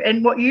speaking to.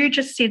 And what you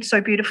just said so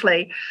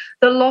beautifully,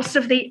 the loss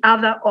of the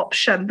other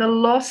option, the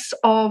loss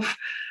of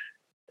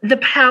the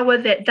power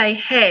that they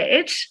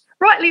had,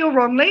 rightly or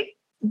wrongly,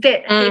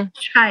 that had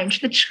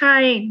changed, the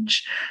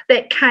change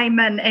that came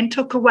in and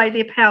took away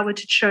their power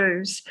to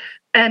choose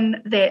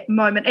in that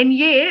moment, and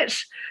yet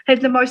had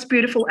the most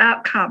beautiful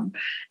outcome.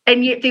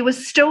 And yet there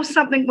was still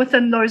something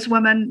within those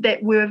women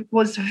that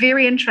was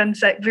very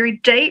intrinsic, very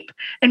deep,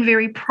 and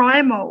very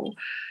primal,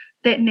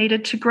 that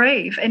needed to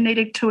grieve and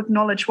needed to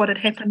acknowledge what had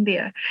happened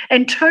there.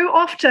 And too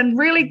often,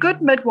 really good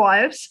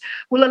midwives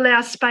will allow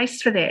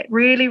space for that.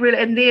 Really, really,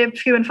 and they're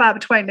few and far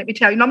between, let me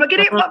tell you. And I'm not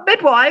getting at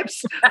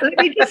midwives, let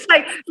me just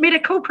say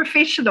medical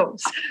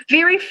professionals.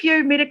 Very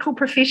few medical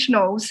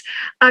professionals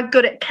are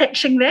good at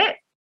catching that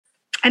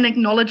and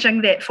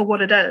acknowledging that for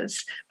what it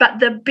is. But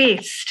the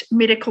best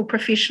medical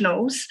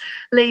professionals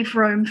leave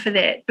room for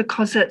that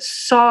because it's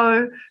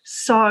so,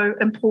 so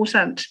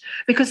important.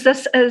 Because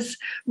this is,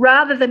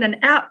 rather than an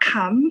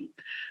outcome,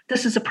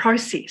 this is a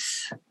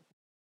process.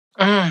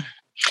 And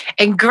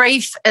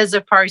grief is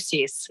a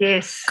process.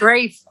 Yes.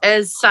 Grief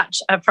is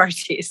such a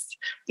process.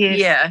 Yes.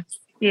 Yeah.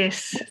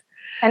 Yes.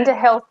 And a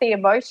healthy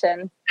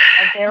emotion,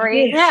 a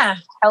very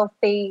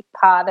healthy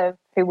part of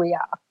who we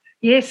are.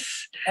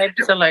 Yes.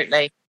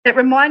 Absolutely. It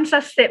reminds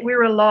us that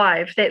we're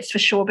alive, that's for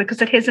sure,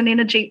 because it has an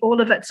energy all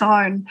of its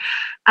own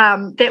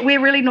that we're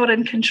really not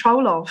in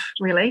control of,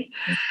 really.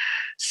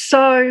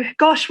 So,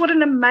 gosh, what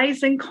an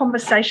amazing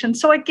conversation.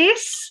 So I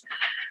guess,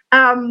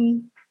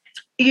 the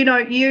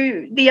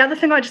other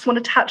thing I just want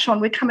to touch on,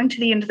 we're coming to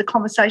the end of the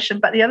conversation,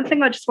 but the other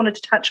thing I just wanted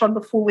to touch on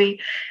before we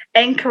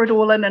anchor it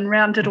all in and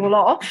round it all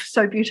off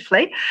so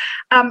beautifully,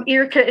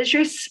 Erica, as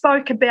you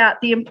spoke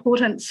about the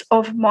importance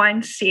of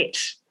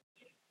mindset.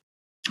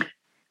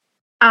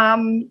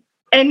 And,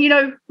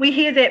 we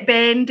hear that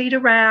bandied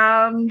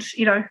around,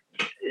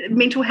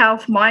 mental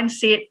health,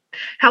 mindset,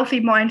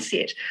 healthy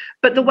mindset.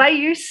 But the way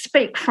you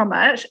speak from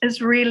it is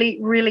really,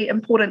 really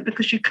important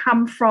because you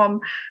come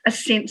from a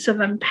sense of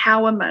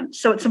empowerment.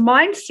 So it's a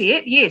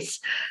mindset, yes,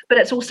 but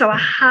it's also a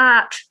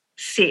heart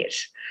set.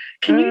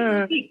 Can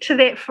you speak to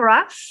that for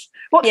us?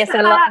 What's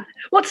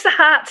the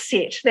heart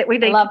set that we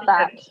need? I love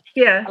that.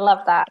 Yeah. I love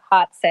that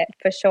heart set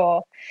for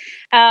sure.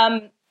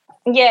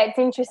 Yeah, it's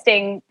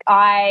interesting.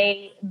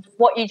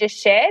 What you just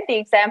shared, the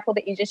example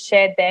that you just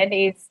shared then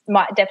is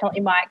definitely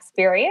my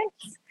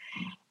experience.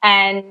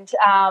 And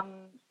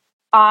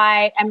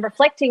I am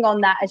reflecting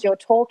on that as you're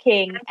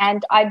talking,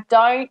 and I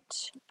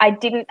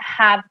didn't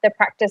have the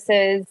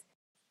practices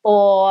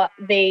or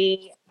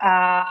the,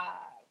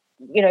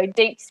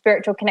 deep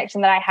spiritual connection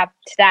that I have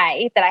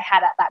today that I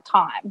had at that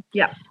time.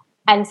 Yeah.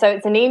 And so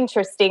it's an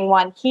interesting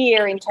one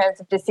here in terms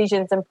of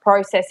decisions and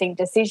processing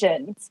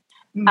decisions.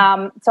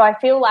 So I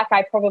feel like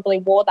I probably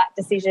wore that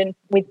decision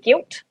with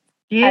guilt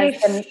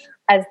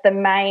as the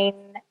main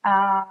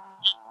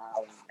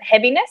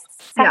heaviness,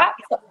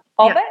 perhaps,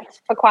 of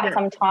it for quite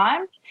some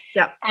time.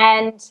 Yeah.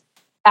 And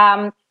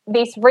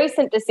this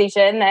recent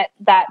decision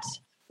that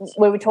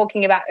we were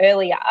talking about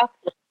earlier,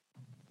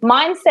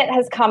 mindset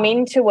has come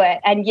into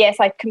it. And yes,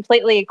 I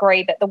completely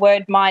agree that the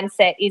word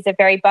mindset is a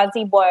very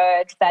buzzy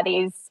word that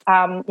is,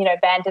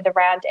 banded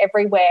around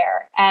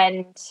everywhere.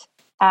 And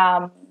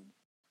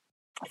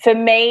for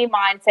me,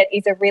 mindset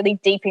is a really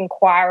deep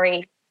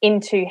inquiry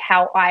into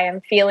how I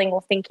am feeling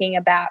or thinking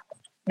about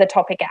the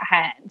topic at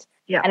hand.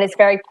 Yeah. And it's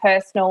very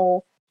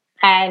personal.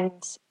 And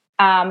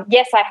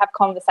yes, I have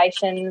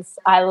conversations.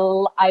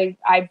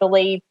 I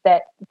believe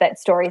that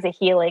stories are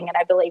healing, and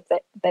I believe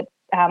that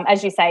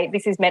as you say,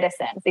 this is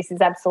medicine. This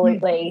is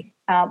absolutely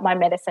my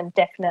medicine,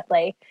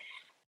 definitely.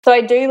 So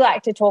I do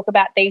like to talk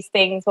about these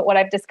things, but what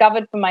I've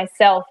discovered for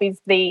myself is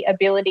the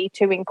ability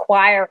to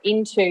inquire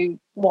into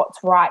what's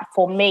right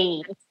for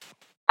me.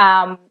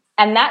 And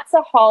that's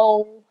a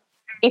whole,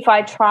 if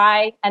I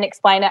try and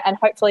explain it, and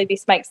hopefully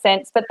this makes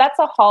sense, but that's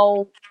a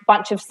whole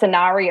bunch of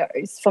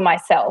scenarios for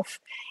myself.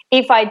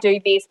 If I do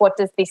this, what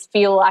does this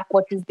feel like?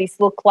 What does this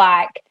look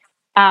like?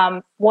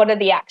 What are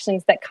the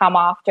actions that come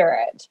after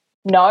it?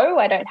 No,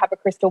 I don't have a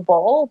crystal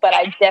ball, but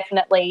I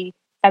definitely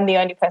am the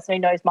only person who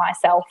knows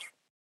myself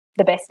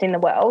the best in the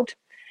world,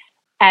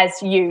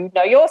 as you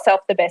know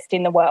yourself the best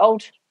in the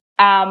world.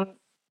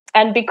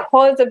 And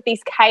because of this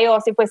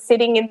chaos, if we're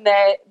sitting in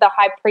the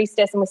high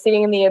priestess and we're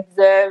sitting in the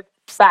observed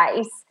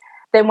space,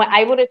 then we're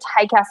able to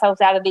take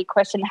ourselves out of the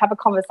equation, have a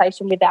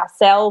conversation with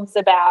ourselves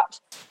about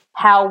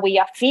how we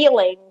are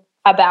feeling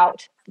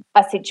about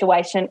a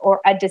situation or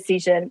a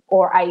decision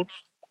or a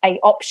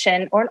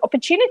option or an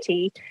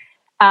opportunity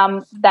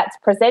that's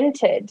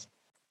presented.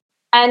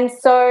 And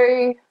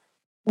so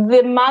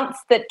the months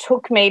that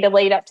took me to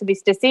lead up to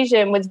this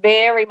decision was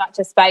very much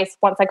a space,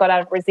 once I got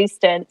out of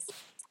resistance,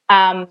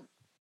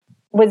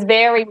 was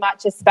very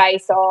much a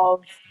space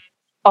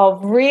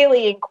of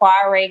really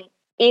inquiring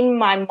in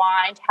my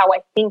mind how I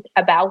think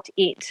about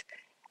it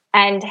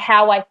and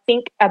how I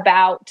think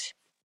about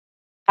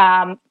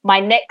my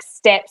next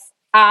steps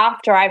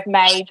after I've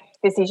made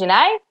decision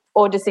A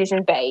or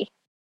decision B.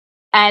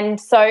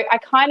 And so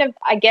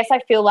I guess I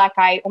feel like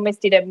I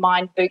almost did a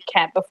mind boot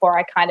camp before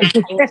I kind of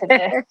came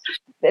to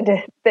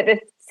the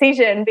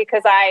decision,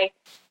 because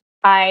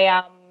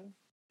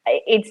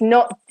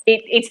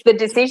it's the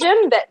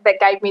decision that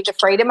gave me the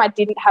freedom. I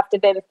didn't have to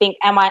then think,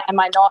 am I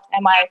not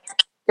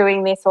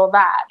doing this or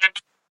that?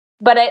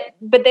 But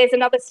there's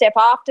another step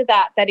after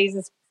that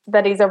is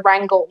a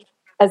wrangle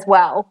as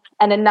well,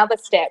 and another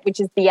step, which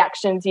is the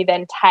actions you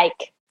then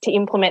take to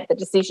implement the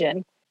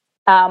decision.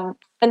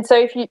 And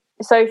so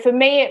for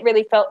me, it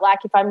really felt like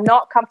if I'm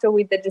not comfortable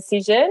with the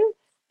decision,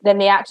 then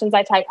the actions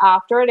I take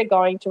after it are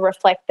going to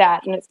reflect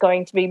that, and it's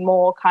going to be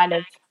more kind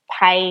of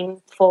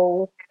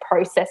painful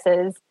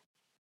processes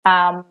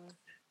or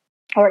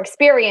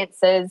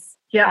experiences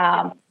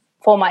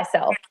for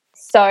myself.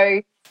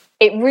 So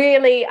it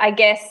really, I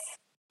guess,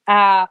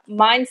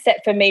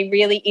 mindset for me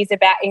really is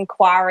about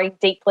inquiring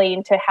deeply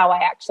into how I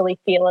actually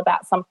feel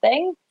about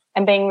something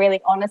and being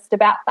really honest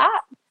about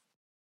that,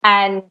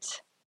 and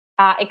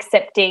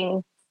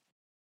accepting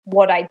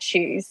what I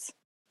choose.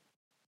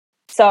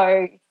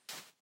 So,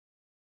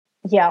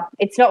 yeah,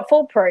 it's not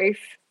foolproof.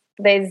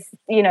 There's,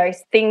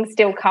 things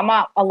still come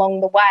up along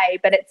the way,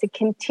 but it's a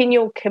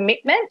continual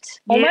commitment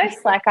almost.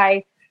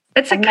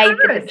 It's a made the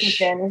courage.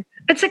 decision.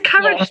 It's a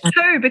courage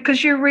too,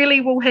 because you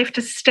really will have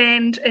to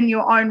stand in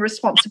your own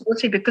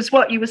responsibility, because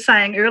what you were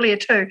saying earlier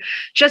too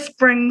just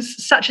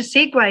brings such a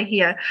segue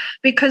here,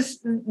 because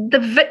the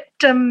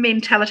victim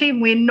mentality,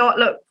 and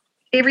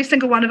every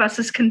single one of us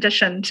is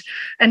conditioned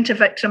into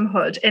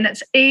victimhood, and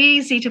it's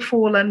easy to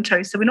fall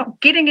into. So we're not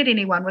getting at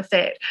anyone with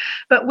that.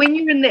 But when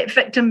you're in that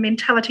victim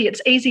mentality, it's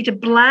easy to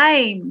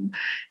blame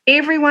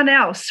everyone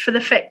else for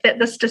the fact that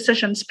this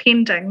decision's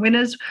pending.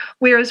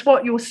 Whereas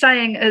what you're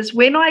saying is,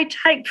 when I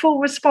take full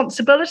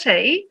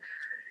responsibility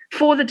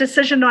for the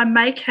decision I'm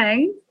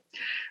making,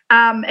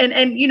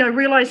 and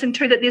realizing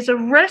too that there's a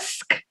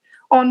risk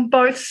on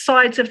both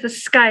sides of the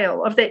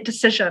scale of that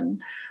decision.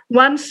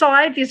 One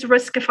side, there's a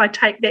risk if I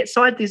take that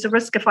side. There's a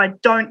risk if I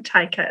don't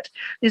take it.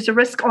 There's a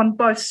risk on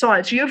both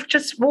sides.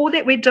 All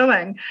that we're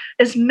doing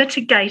is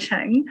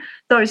mitigating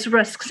those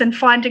risks and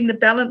finding the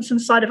balance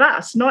inside of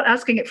us, not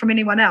asking it from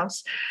anyone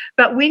else.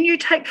 But when you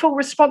take full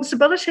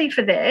responsibility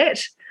for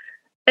that,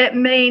 it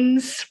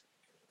means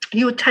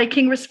you're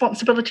taking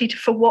responsibility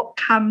for what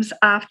comes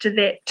after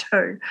that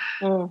too.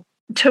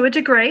 To a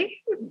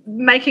degree,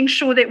 making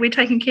sure that we're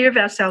taking care of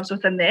ourselves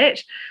within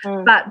that.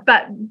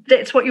 But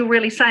that's what you're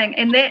really saying,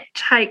 and that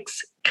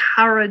takes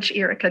courage,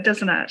 Erica,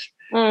 doesn't it?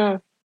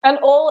 And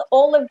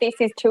all of this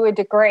is to a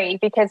degree,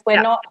 because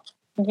we're not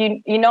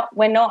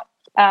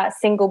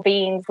single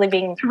beings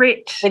living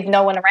with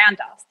no one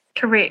around us.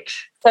 Correct.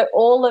 So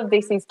all of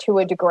this is to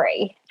a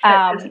degree.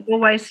 It's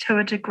always to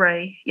a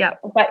degree. Yeah.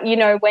 But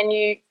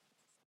when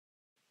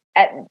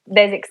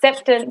there's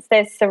acceptance,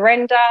 there's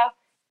surrender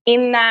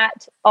in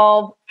that,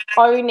 of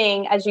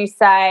owning, as you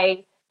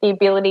say, the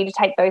ability to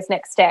take those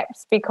next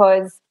steps.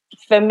 Because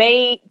for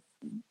me,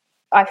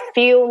 I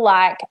feel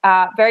like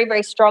very,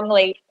 very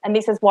strongly, and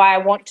this is why I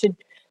want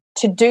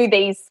to do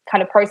these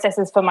kind of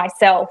processes for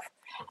myself,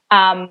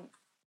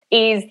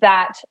 is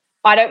that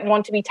I don't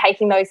want to be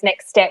taking those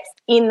next steps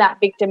in that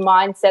victim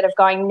mindset of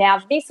going,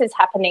 now this is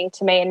happening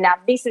to me and now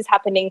this is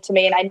happening to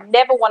me, and I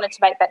never wanted to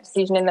make that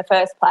decision in the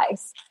first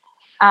place.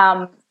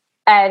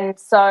 And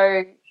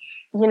so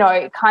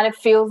it kind of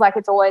feels like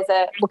it's always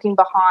a looking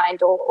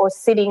behind or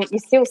sitting. You're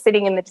still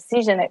sitting in the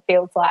decision, it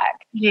feels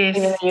like, yes,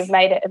 even though you've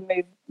made it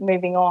and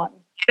moving on.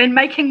 And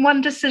making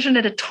one decision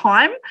at a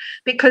time,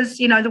 because,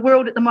 the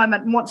world at the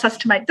moment wants us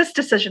to make this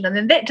decision and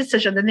then that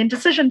decision and then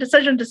decision.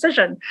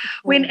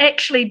 When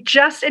actually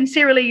and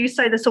Sarah Lee, you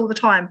say this all the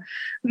time,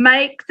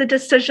 make the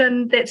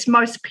decision that's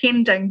most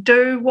pending.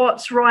 Do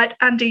what's right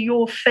under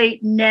your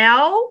feet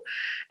now,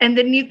 and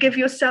then you give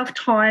yourself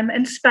time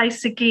and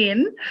space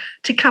again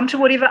to come to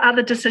whatever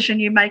other decision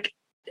you make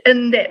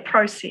in that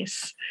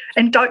process,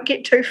 and don't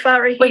get too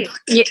far ahead.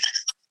 Yeah.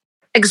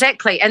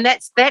 Exactly. And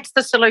that's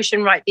the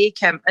solution right there,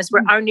 Kim, is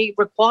we're only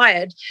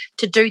required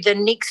to do the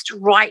next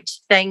right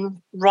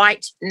thing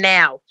right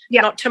now,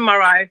 not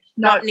tomorrow,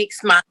 not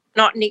next month,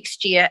 not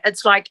next year.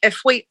 It's like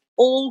if we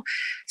all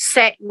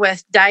sat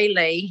with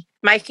daily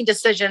making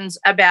decisions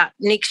about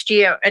next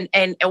year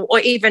and or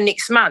even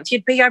next month,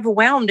 you'd be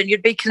overwhelmed and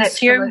you'd be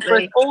consumed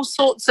with all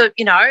sorts of,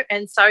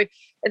 and so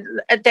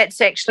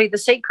that's actually the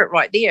secret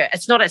right there.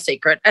 It's not a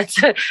secret. It's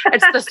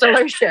the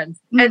solution.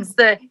 It's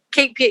the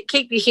keep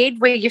your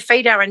head where your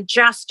feet are and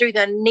just do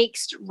the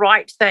next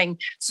right thing.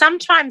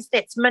 Sometimes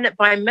that's minute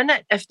by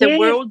minute. If the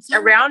world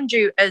around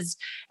you is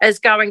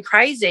going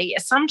crazy,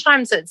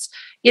 sometimes it's,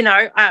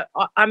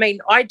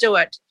 I do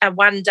it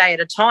one day at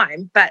a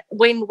time. But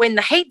when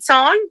the heat's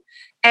on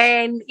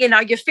and,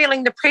 you're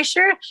feeling the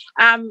pressure,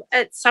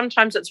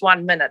 sometimes it's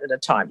 1 minute at a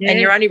time, and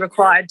you're only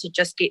required to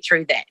just get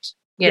through that.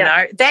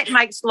 That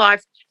makes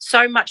life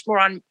so much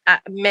more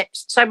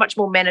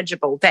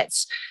manageable.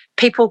 That's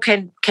people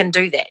can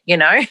do that.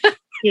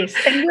 Yes,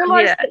 and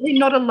realise that they're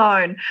not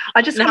alone.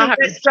 I just want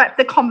to wrap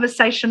the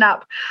conversation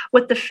up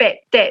with the fact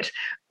that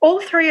all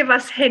three of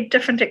us had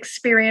different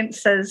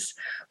experiences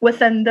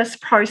within this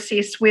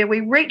process where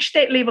we reached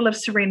that level of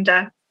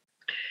surrender.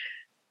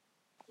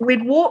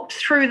 We'd walked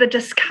through the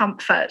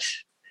discomfort.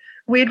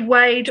 We'd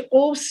weighed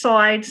all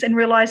sides and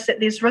realised that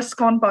there's risk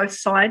on both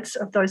sides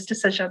of those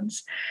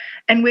decisions.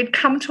 And we'd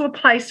come to a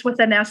place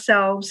within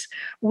ourselves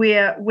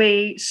where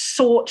we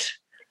sought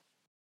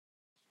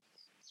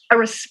a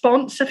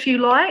response, if you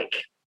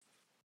like,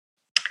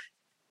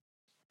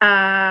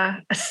 a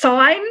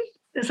sign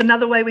is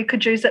another way we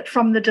could use it,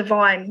 from the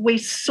divine. We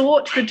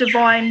sought the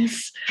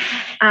divine's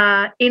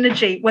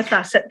energy with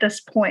us at this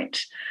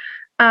point.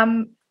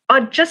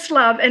 I'd just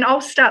love, and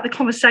I'll start the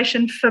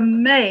conversation for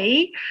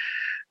me,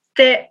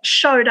 that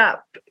showed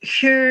up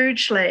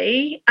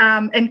hugely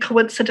in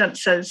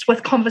coincidences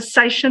with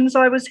conversations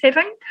I was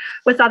having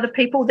with other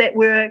people that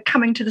were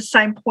coming to the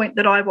same point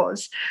that I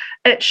was.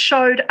 It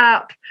showed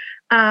up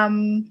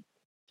in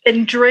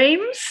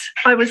dreams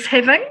I was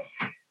having,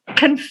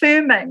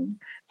 confirming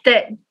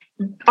that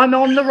I'm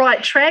on the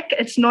right track.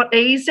 It's not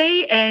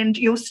easy, and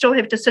you'll still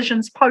have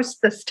decisions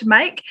post this to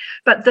make,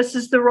 but this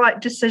is the right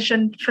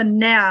decision for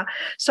now.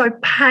 So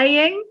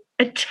paying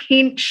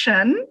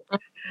attention,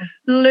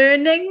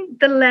 learning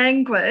the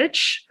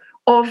language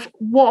of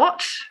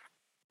what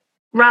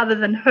rather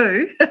than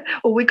who,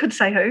 or we could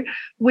say who,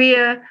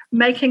 we're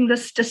making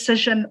this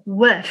decision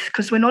with,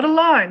 because we're not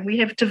alone. We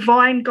have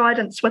divine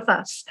guidance with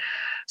us.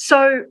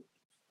 So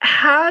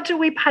how do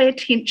we pay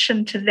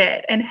attention to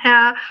that, and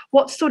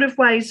what sort of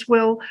ways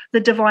will the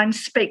divine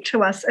speak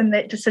to us in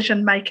that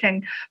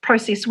decision-making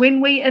process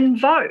when we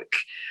invoke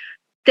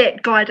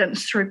that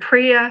guidance through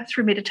prayer,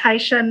 through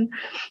meditation,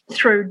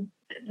 through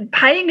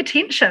paying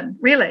attention,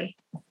 really?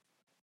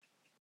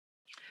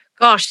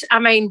 Gosh, I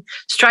mean,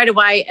 straight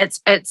away,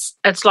 it's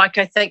like,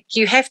 I think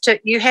you have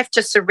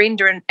to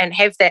surrender and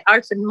have that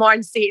open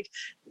mindset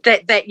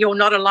that you're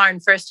not alone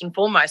first and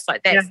foremost.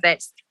 Like that's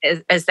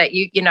that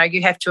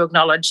you have to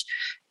acknowledge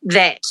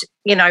that,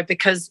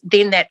 because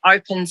then that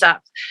opens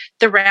up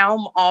the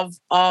realm of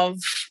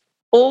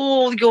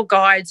all your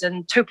guides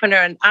and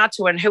tupuna and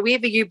atu and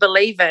whoever you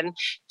believe in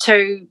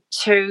to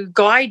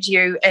guide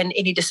you in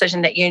any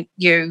decision that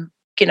you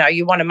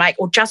want to make,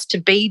 or just to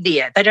be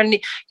there. They don't,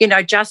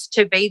 just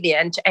to be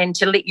there and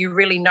to let you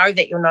really know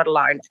that you're not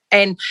alone.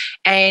 And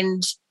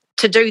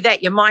to do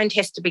that, your mind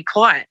has to be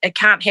quiet. It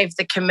can't have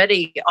the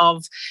committee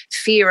of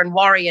fear and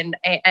worry and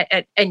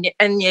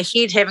your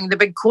head having the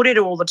big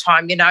kōrero all the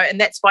time, and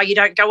that's why you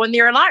don't go in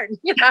there alone,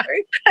 You've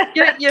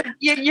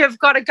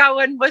got to go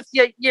in with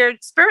your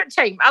spirit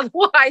team.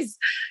 Otherwise,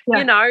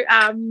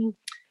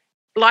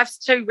 life's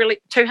too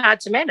hard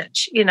to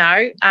manage,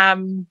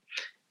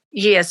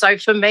 so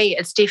for me,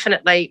 it's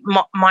definitely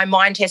my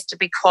mind has to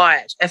be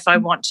quiet if I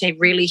want to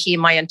really hear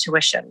my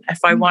intuition, if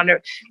I want to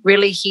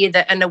really hear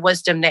the inner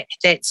wisdom that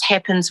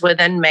happens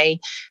within me,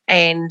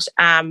 and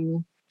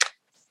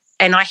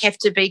I have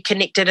to be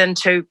connected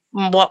into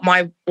what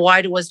my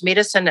Wairoa's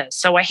medicine is.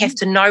 So I have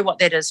to know what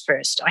that is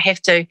first. I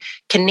have to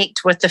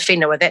connect with the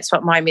whenua. That's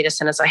what my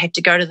medicine is. I have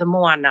to go to the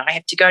moana. I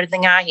have to go to the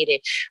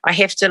ngahere. I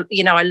have to,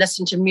 I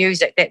listen to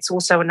music. That's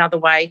also another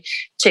way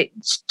to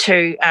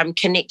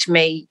connect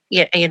me,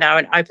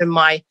 and open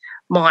my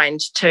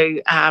mind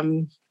to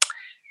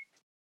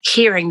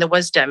hearing the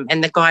wisdom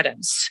and the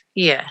guidance.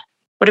 Yeah.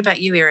 What about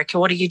you, Erica?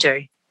 What do you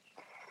do?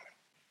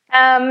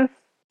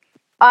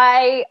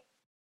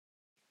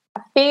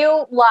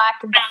 feel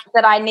like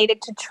that I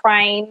needed to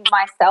train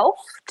myself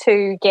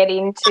to get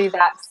into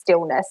that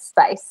stillness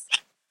space.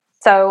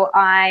 So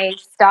I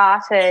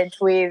started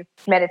with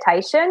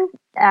meditation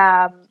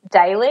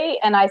daily,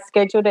 and I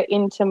scheduled it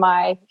into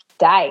my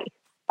day.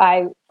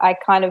 I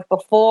kind of,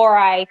 before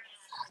I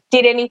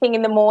did anything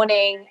in the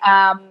morning,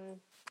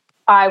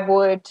 I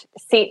would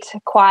sit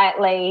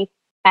quietly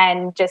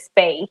and just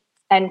be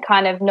and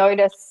kind of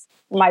notice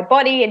my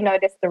body and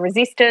notice the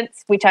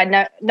resistance, which I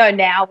know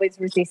now is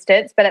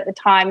resistance. But at the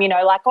time,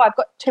 like, oh, I've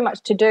got too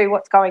much to do.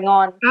 What's going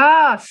on?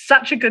 Ah,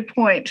 such a good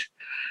point.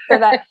 So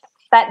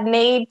that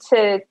need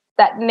to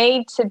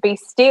be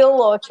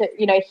still, or to,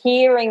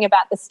 hearing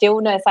about the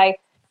stillness.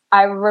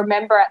 I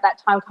remember at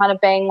that time kind of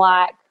being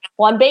like,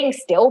 well, I'm being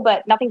still,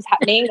 but nothing's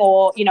happening,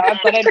 or,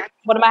 I've got to,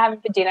 what am I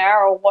having for dinner,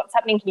 or what's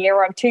happening here,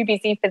 or I'm too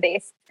busy for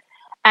this.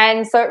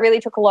 And so it really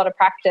took a lot of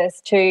practice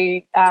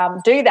to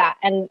do that.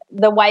 And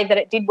the way that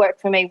it did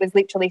work for me was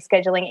literally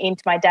scheduling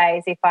into my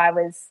days if I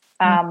was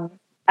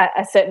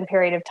a certain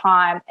period of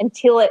time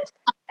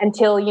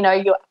until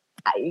you're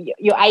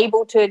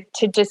able to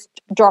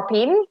just drop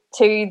in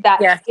to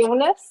that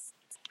stillness.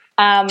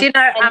 Do you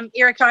know,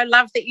 Erica, I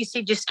love that you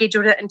said you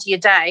scheduled it into your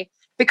day,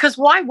 because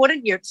why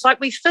wouldn't you? It's like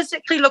we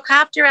physically look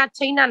after our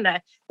tinana.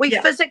 We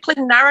physically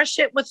nourish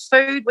it with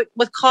food,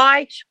 with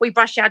kai. We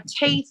brush our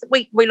teeth.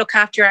 We look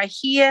after our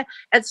hair.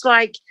 It's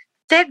like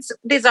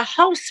there's a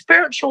whole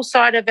spiritual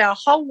side of our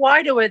whole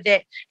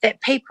wairua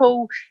that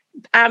people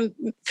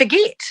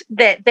forget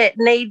that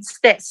needs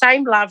that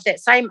same love, that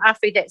same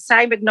awhi, that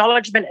same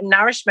acknowledgement and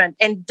nourishment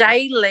and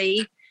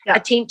daily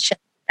attention.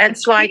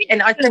 It's like,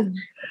 and I think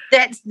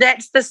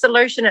that's the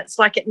solution. It's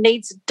like it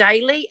needs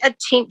daily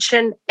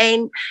attention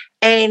and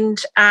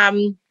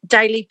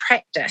daily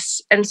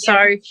practice. And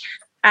so,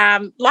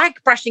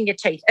 like brushing your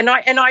teeth, and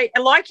I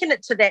liken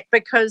it to that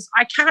because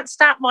I can't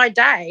start my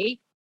day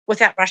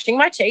without brushing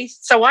my teeth.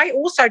 So I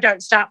also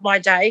don't start my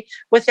day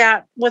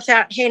without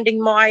handing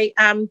my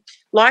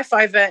life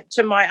over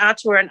to my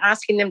atua and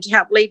asking them to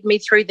help lead me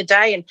through the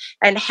day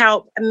and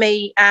help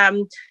me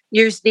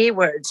use their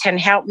words and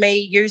help me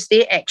use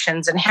their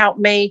actions and help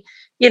me,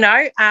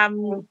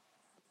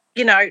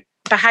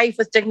 behave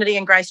with dignity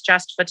and grace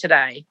just for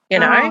today,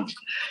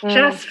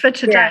 just for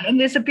today. Yeah. And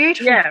there's a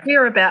beautiful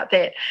fear about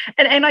that.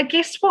 And I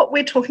guess what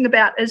we're talking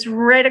about is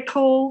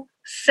radical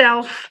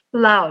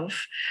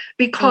self-love,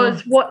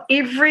 because what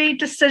every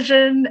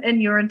decision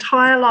in your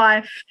entire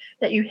life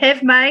that you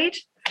have made,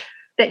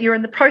 that you're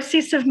in the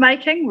process of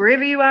making,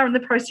 wherever you are in the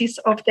process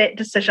of that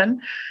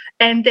decision,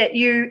 and that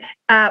you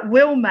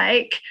will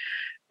make,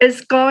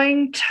 is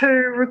going to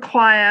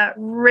require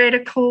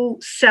radical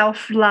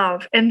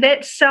self-love. And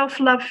that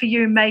self-love for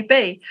you may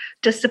be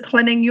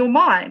disciplining your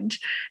mind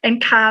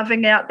and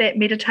carving out that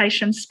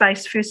meditation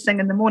space first thing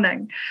in the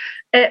morning.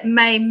 It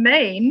may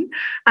mean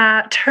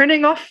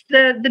turning off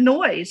the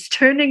noise,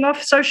 turning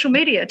off social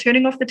media,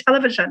 turning off the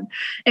television,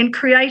 and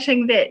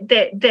creating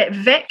that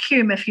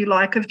vacuum, if you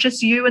like, of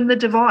just you and the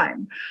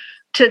divine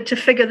to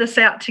figure this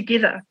out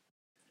together.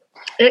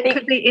 It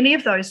could be any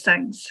of those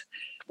things.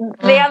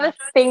 The other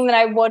thing that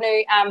I want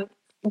to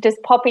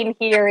just pop in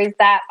here is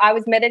that I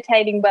was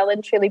meditating well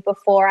and truly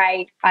before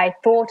I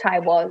thought I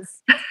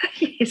was.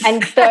 Yes.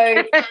 And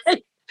so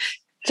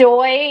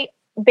joy,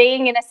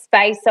 being in a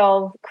space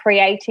of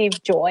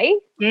creative joy.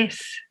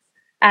 Yes.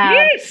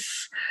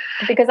 Yes.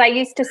 Because I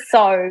used to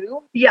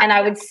sew and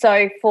I would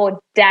sew for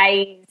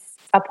days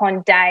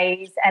upon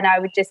days, and I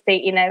would just be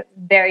in a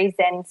very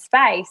zen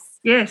space.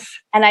 Yes.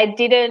 And I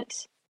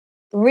didn't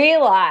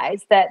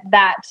realize that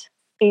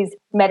is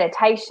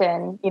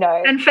meditation,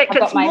 In fact,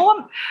 it's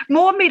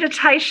more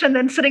meditation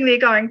than sitting there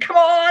going, come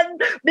on,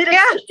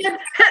 meditation,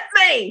 hit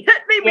me,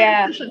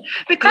 meditation.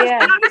 Because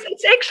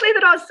it's actually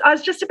that I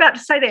was just about to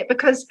say that,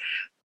 because,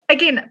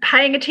 again,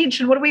 paying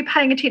attention, what are we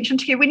paying attention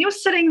to? When you're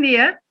sitting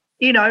there,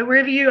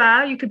 wherever you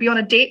are, you could be on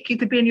a deck, you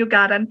could be in your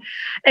garden,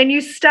 and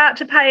you start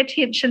to pay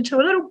attention to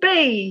a little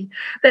bee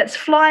that's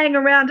flying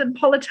around and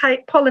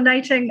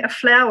pollinating a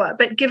flower,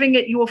 but giving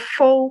it your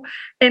full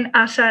and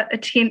utter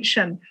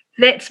attention.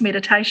 That's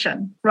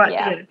meditation right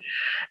there.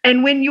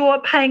 And when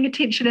you're paying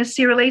attention, as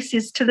Sarah Lee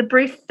says, to the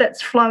breath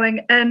that's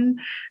flowing in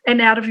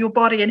and out of your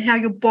body and how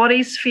your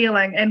body's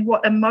feeling and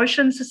what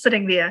emotions are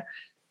sitting there,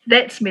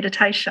 that's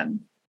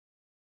meditation.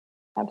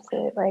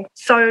 Absolutely.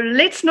 So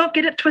let's not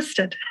get it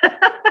twisted.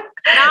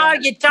 No,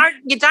 you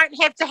don't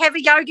have to have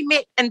a yoga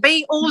mat and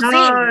be all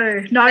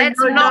zen. No,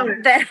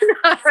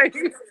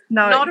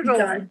 not at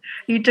all.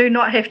 You do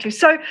not have to.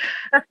 So,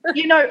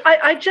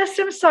 I just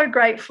am so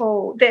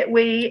grateful that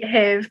we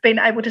have been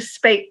able to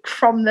speak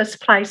from this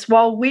place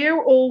while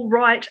we're all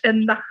right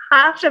in the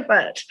heart of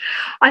it.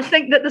 I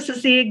think that this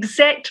is the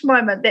exact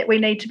moment that we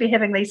need to be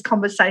having these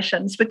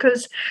conversations,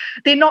 because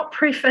they're not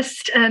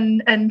prefaced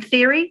in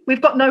theory.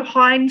 We've got no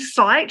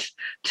hindsight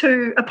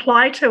to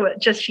apply to it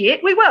just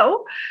yet. We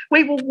will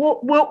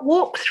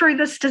walk through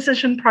this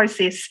decision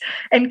process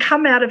and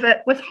come out of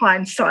it with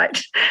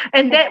hindsight.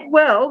 And that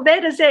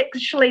is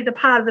actually the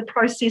part of the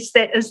process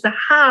that is the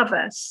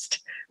harvest,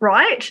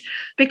 right?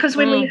 Because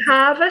when we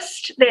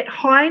harvest that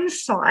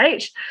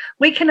hindsight,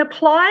 we can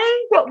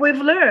apply what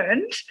we've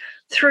learned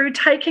through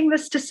taking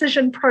this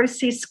decision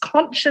process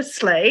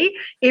consciously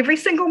every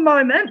single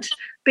moment,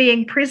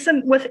 being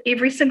present with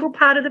every single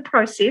part of the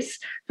process,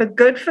 for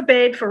good, for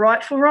bad, for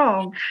right, for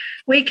wrong.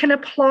 We can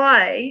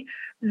apply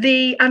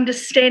the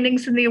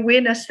understandings and the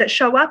awareness that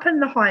show up in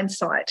the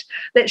hindsight,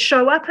 that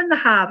show up in the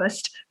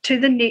harvest, to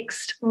the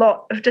next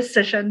lot of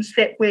decisions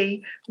that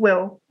we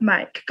will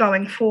make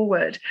going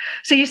forward.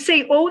 So you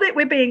see, all that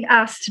we're being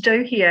asked to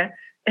do here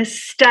is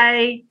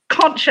stay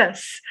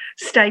conscious,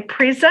 stay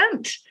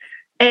present,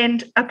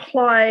 and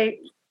apply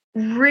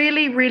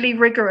really, really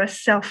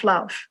rigorous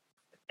self-love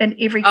in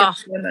every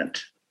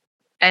moment.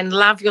 And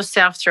love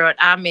yourself through it.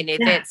 Amen. Yeah.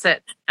 That's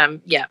it.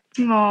 Yeah.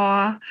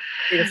 Aww.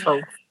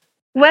 Beautiful.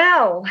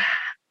 Well,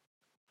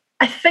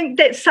 I think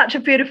that's such a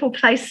beautiful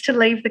place to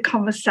leave the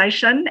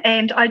conversation.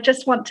 And I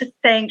just want to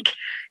thank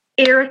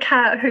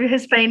Erica, who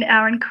has been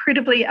our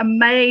incredibly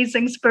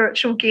amazing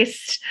spiritual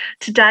guest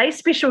today,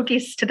 special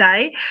guest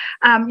today.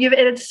 You've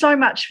added so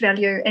much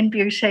value and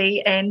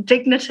beauty and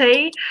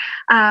dignity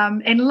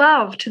and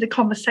love to the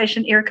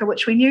conversation, Erica,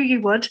 which we knew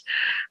you would.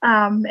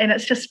 And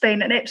it's just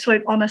been an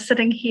absolute honour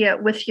sitting here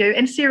with you.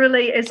 And Sarah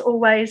Lee, as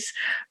always,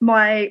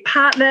 my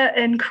partner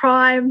in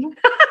crime,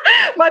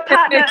 my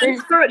partner in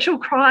spiritual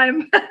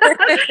crime.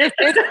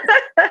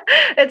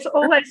 It's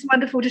always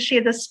wonderful to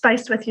share this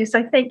space with you.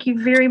 So thank you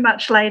very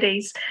much, ladies.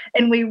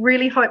 And we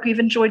really hope you've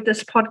enjoyed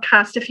this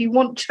podcast. If you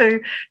want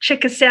to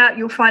check us out,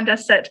 you'll find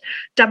us at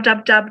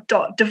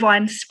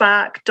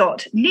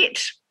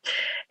www.divinespark.net.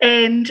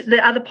 And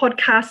the other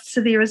podcasts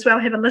are there as well.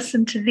 Have a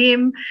listen to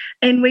them.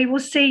 And we will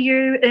see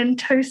you in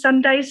 2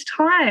 Sundays'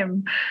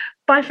 time.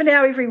 Bye for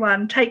now,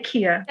 everyone. Take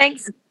care.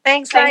 Thanks,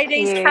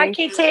 ladies. Ka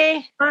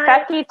kite.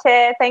 Ka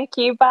kite. Thank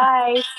you. Bye.